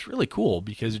this is really cool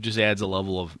because it just adds a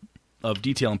level of of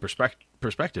detail and perspective,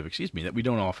 that we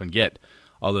don't often get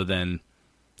other than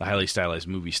the highly stylized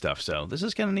movie stuff. So this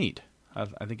is kind of neat.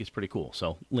 I think it's pretty cool.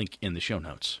 So link in the show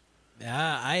notes.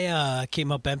 I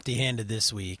came up empty-handed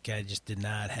this week. I just did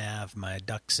not have my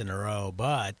ducks in a row,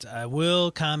 but I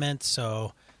will comment.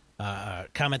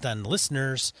 Comment on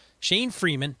listeners. Shane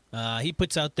Freeman, he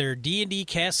puts out their D&D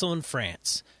Castle in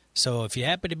France. So if you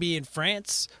happen to be in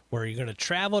France or you're going to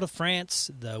travel to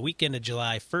France the weekend of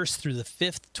July 1st through the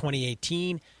 5th,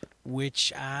 2018,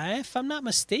 which, if I'm not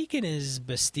mistaken, is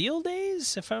Bastille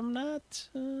Days, if I'm not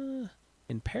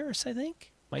in Paris, I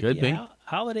think. Might Could be.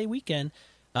 Holiday weekend.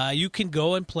 You can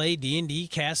go and play D&D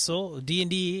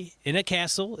in a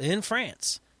castle in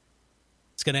France.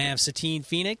 It's going to have Satine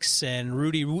Phoenix and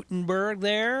Rudy Rutenberg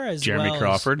there, as Jeremy well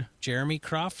Crawford. as Jeremy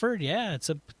Crawford. Yeah, it's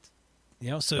so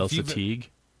Elsa Teague.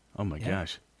 Oh my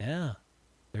gosh. Yeah,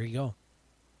 there you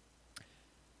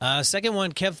go. Second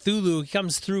one, Kev Thulu, he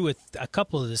comes through with a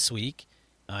couple this week.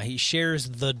 He shares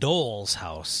The Dole's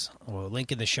House. We'll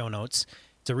link in the show notes.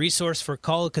 It's a resource for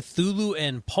Call of Cthulhu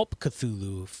and Pulp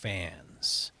Cthulhu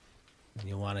fans. And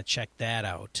you'll want to check that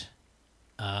out.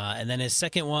 And then his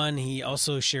second one, he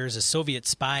also shares a Soviet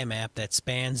spy map that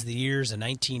spans the years of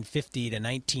 1950 to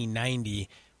 1990,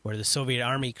 where the Soviet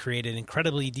Army created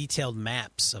incredibly detailed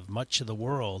maps of much of the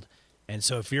world. And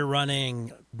so if you're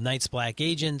running Night's Black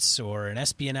Agents or an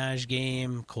espionage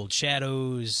game, Cold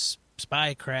Shadows,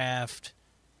 Spycraft,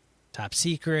 Top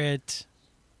Secret,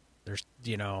 there's,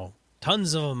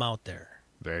 tons of them out there.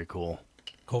 Very cool.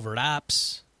 Covert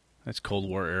Ops. That's Cold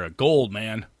War era gold,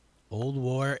 man. Cold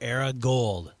War era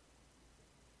gold.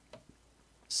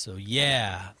 So,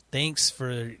 yeah, thanks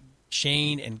for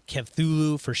Shane and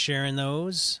Cthulhu for sharing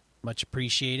those. Much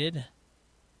appreciated.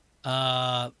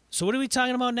 So what are we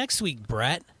talking about next week,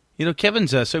 Brett?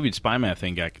 Kevin's Soviet spy map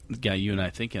thing got you and I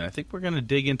thinking. I think we're going to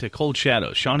dig into Cold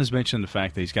Shadows. Sean has mentioned the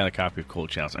fact that he's got a copy of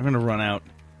Cold Shadows. I'm going to run out.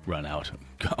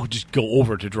 I'll just go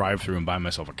over to drive-thru and buy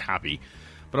myself a copy.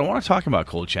 But I want to talk about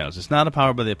Cold Shadows. It's not a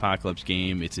Powered by the Apocalypse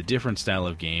game. It's a different style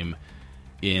of game.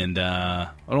 And I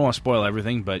don't want to spoil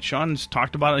everything, but Sean's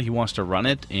talked about it. He wants to run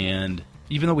it. And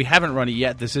even though we haven't run it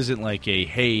yet, this isn't like a,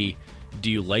 hey,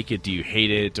 do you like it? Do you hate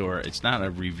it? Or it's not a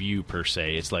review per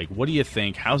se. It's like, what do you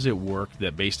think? How's it work?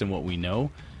 That based on what we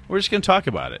know, we're just going to talk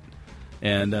about it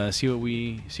and see what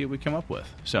we come up with.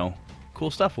 So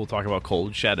cool stuff. We'll talk about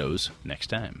Cold Shadows next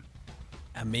time.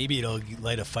 Maybe it'll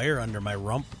light a fire under my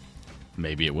rump.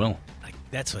 Maybe it will.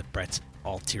 That's what Brett's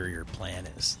ulterior plan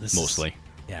is. Mostly.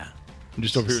 Yeah. I'm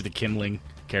just over here with the kindling,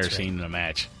 kerosene, and a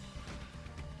match.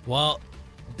 Well,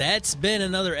 that's been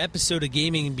another episode of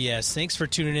Gaming and BS. Thanks for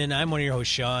tuning in. I'm one of your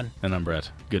hosts, Sean. And I'm Brett.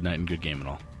 Good night and good game and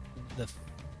all. The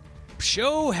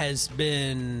show has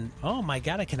been... Oh, my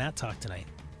God, I cannot talk tonight.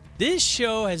 This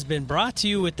show has been brought to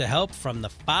you with the help from the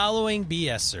following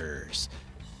BSers.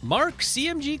 Mark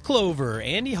CMG Clover,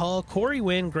 Andy Hall, Corey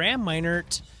Wynn, Graham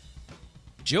Meinert,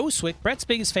 Joe Swick, Brett's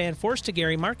biggest fan, Forrest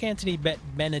Gary, Mark Anthony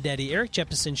Benedetti, Eric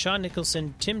Jeppesen, Sean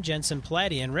Nicholson, Tim Jensen,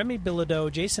 Palladian, Remy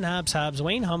Bilodeau, Jason Hobbs,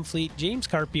 Wayne Humfleet, James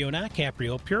Carpio, Not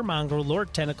Caprio, Pure Mongrel,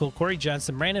 Lord Tentacle, Corey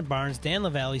Johnson, Brandon Barnes, Dan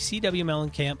LaValle, C.W.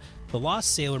 Mellencamp, The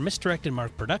Lost Sailor, Misdirected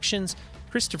Mark Productions,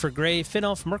 Christopher Gray,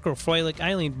 Finolf, Mirko Froelich,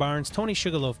 Eileen Barnes, Tony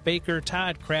Sugarloaf Baker,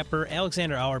 Todd Crapper,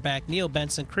 Alexander Auerbach, Neil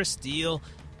Benson, Chris Steele,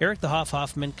 Eric the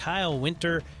Hoffman, Kyle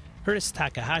Winter, Curtis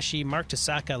Takahashi, Mark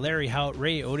Tasaka, Larry Hout,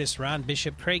 Ray Otis, Ron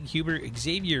Bishop, Craig Hubert,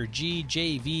 Xavier G,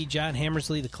 JV, John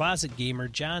Hammersley, The Closet Gamer,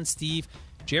 John Steve,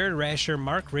 Jared Rasher,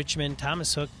 Mark Richmond,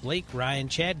 Thomas Hook, Blake Ryan,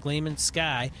 Chad Gleeman,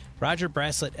 Sky, Roger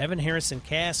Braslett, Evan Harrison,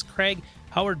 Cass, Craig,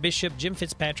 Howard Bishop, Jim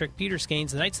Fitzpatrick, Peter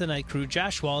Skanes, The Knights of the Night Crew,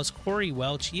 Josh Wallace, Corey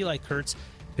Welch, Eli Kurtz,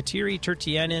 Patiri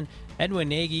Tertianen, Edwin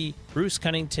Nagy, Bruce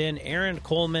Cunnington, Aaron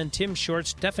Coleman, Tim Short,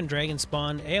 Stefan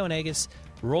Dragonspawn, Aonegus,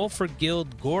 Rolfer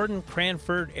Guild, Gordon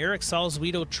Cranford, Eric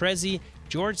Salzwedo, Trezzy,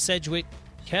 George Sedgwick,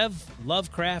 Kev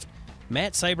Lovecraft,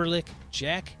 Matt Cyberlick,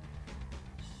 Jack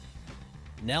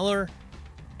Neller,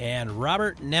 and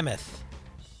Robert Nemeth.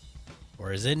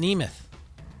 Or is it Nemeth?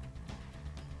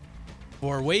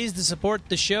 For ways to support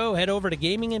the show, head over to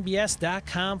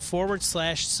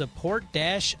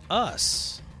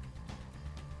gamingandbs.com/support-us.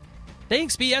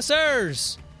 Thanks,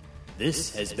 BSers!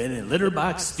 This has been a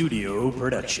Litterbox Studio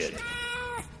production.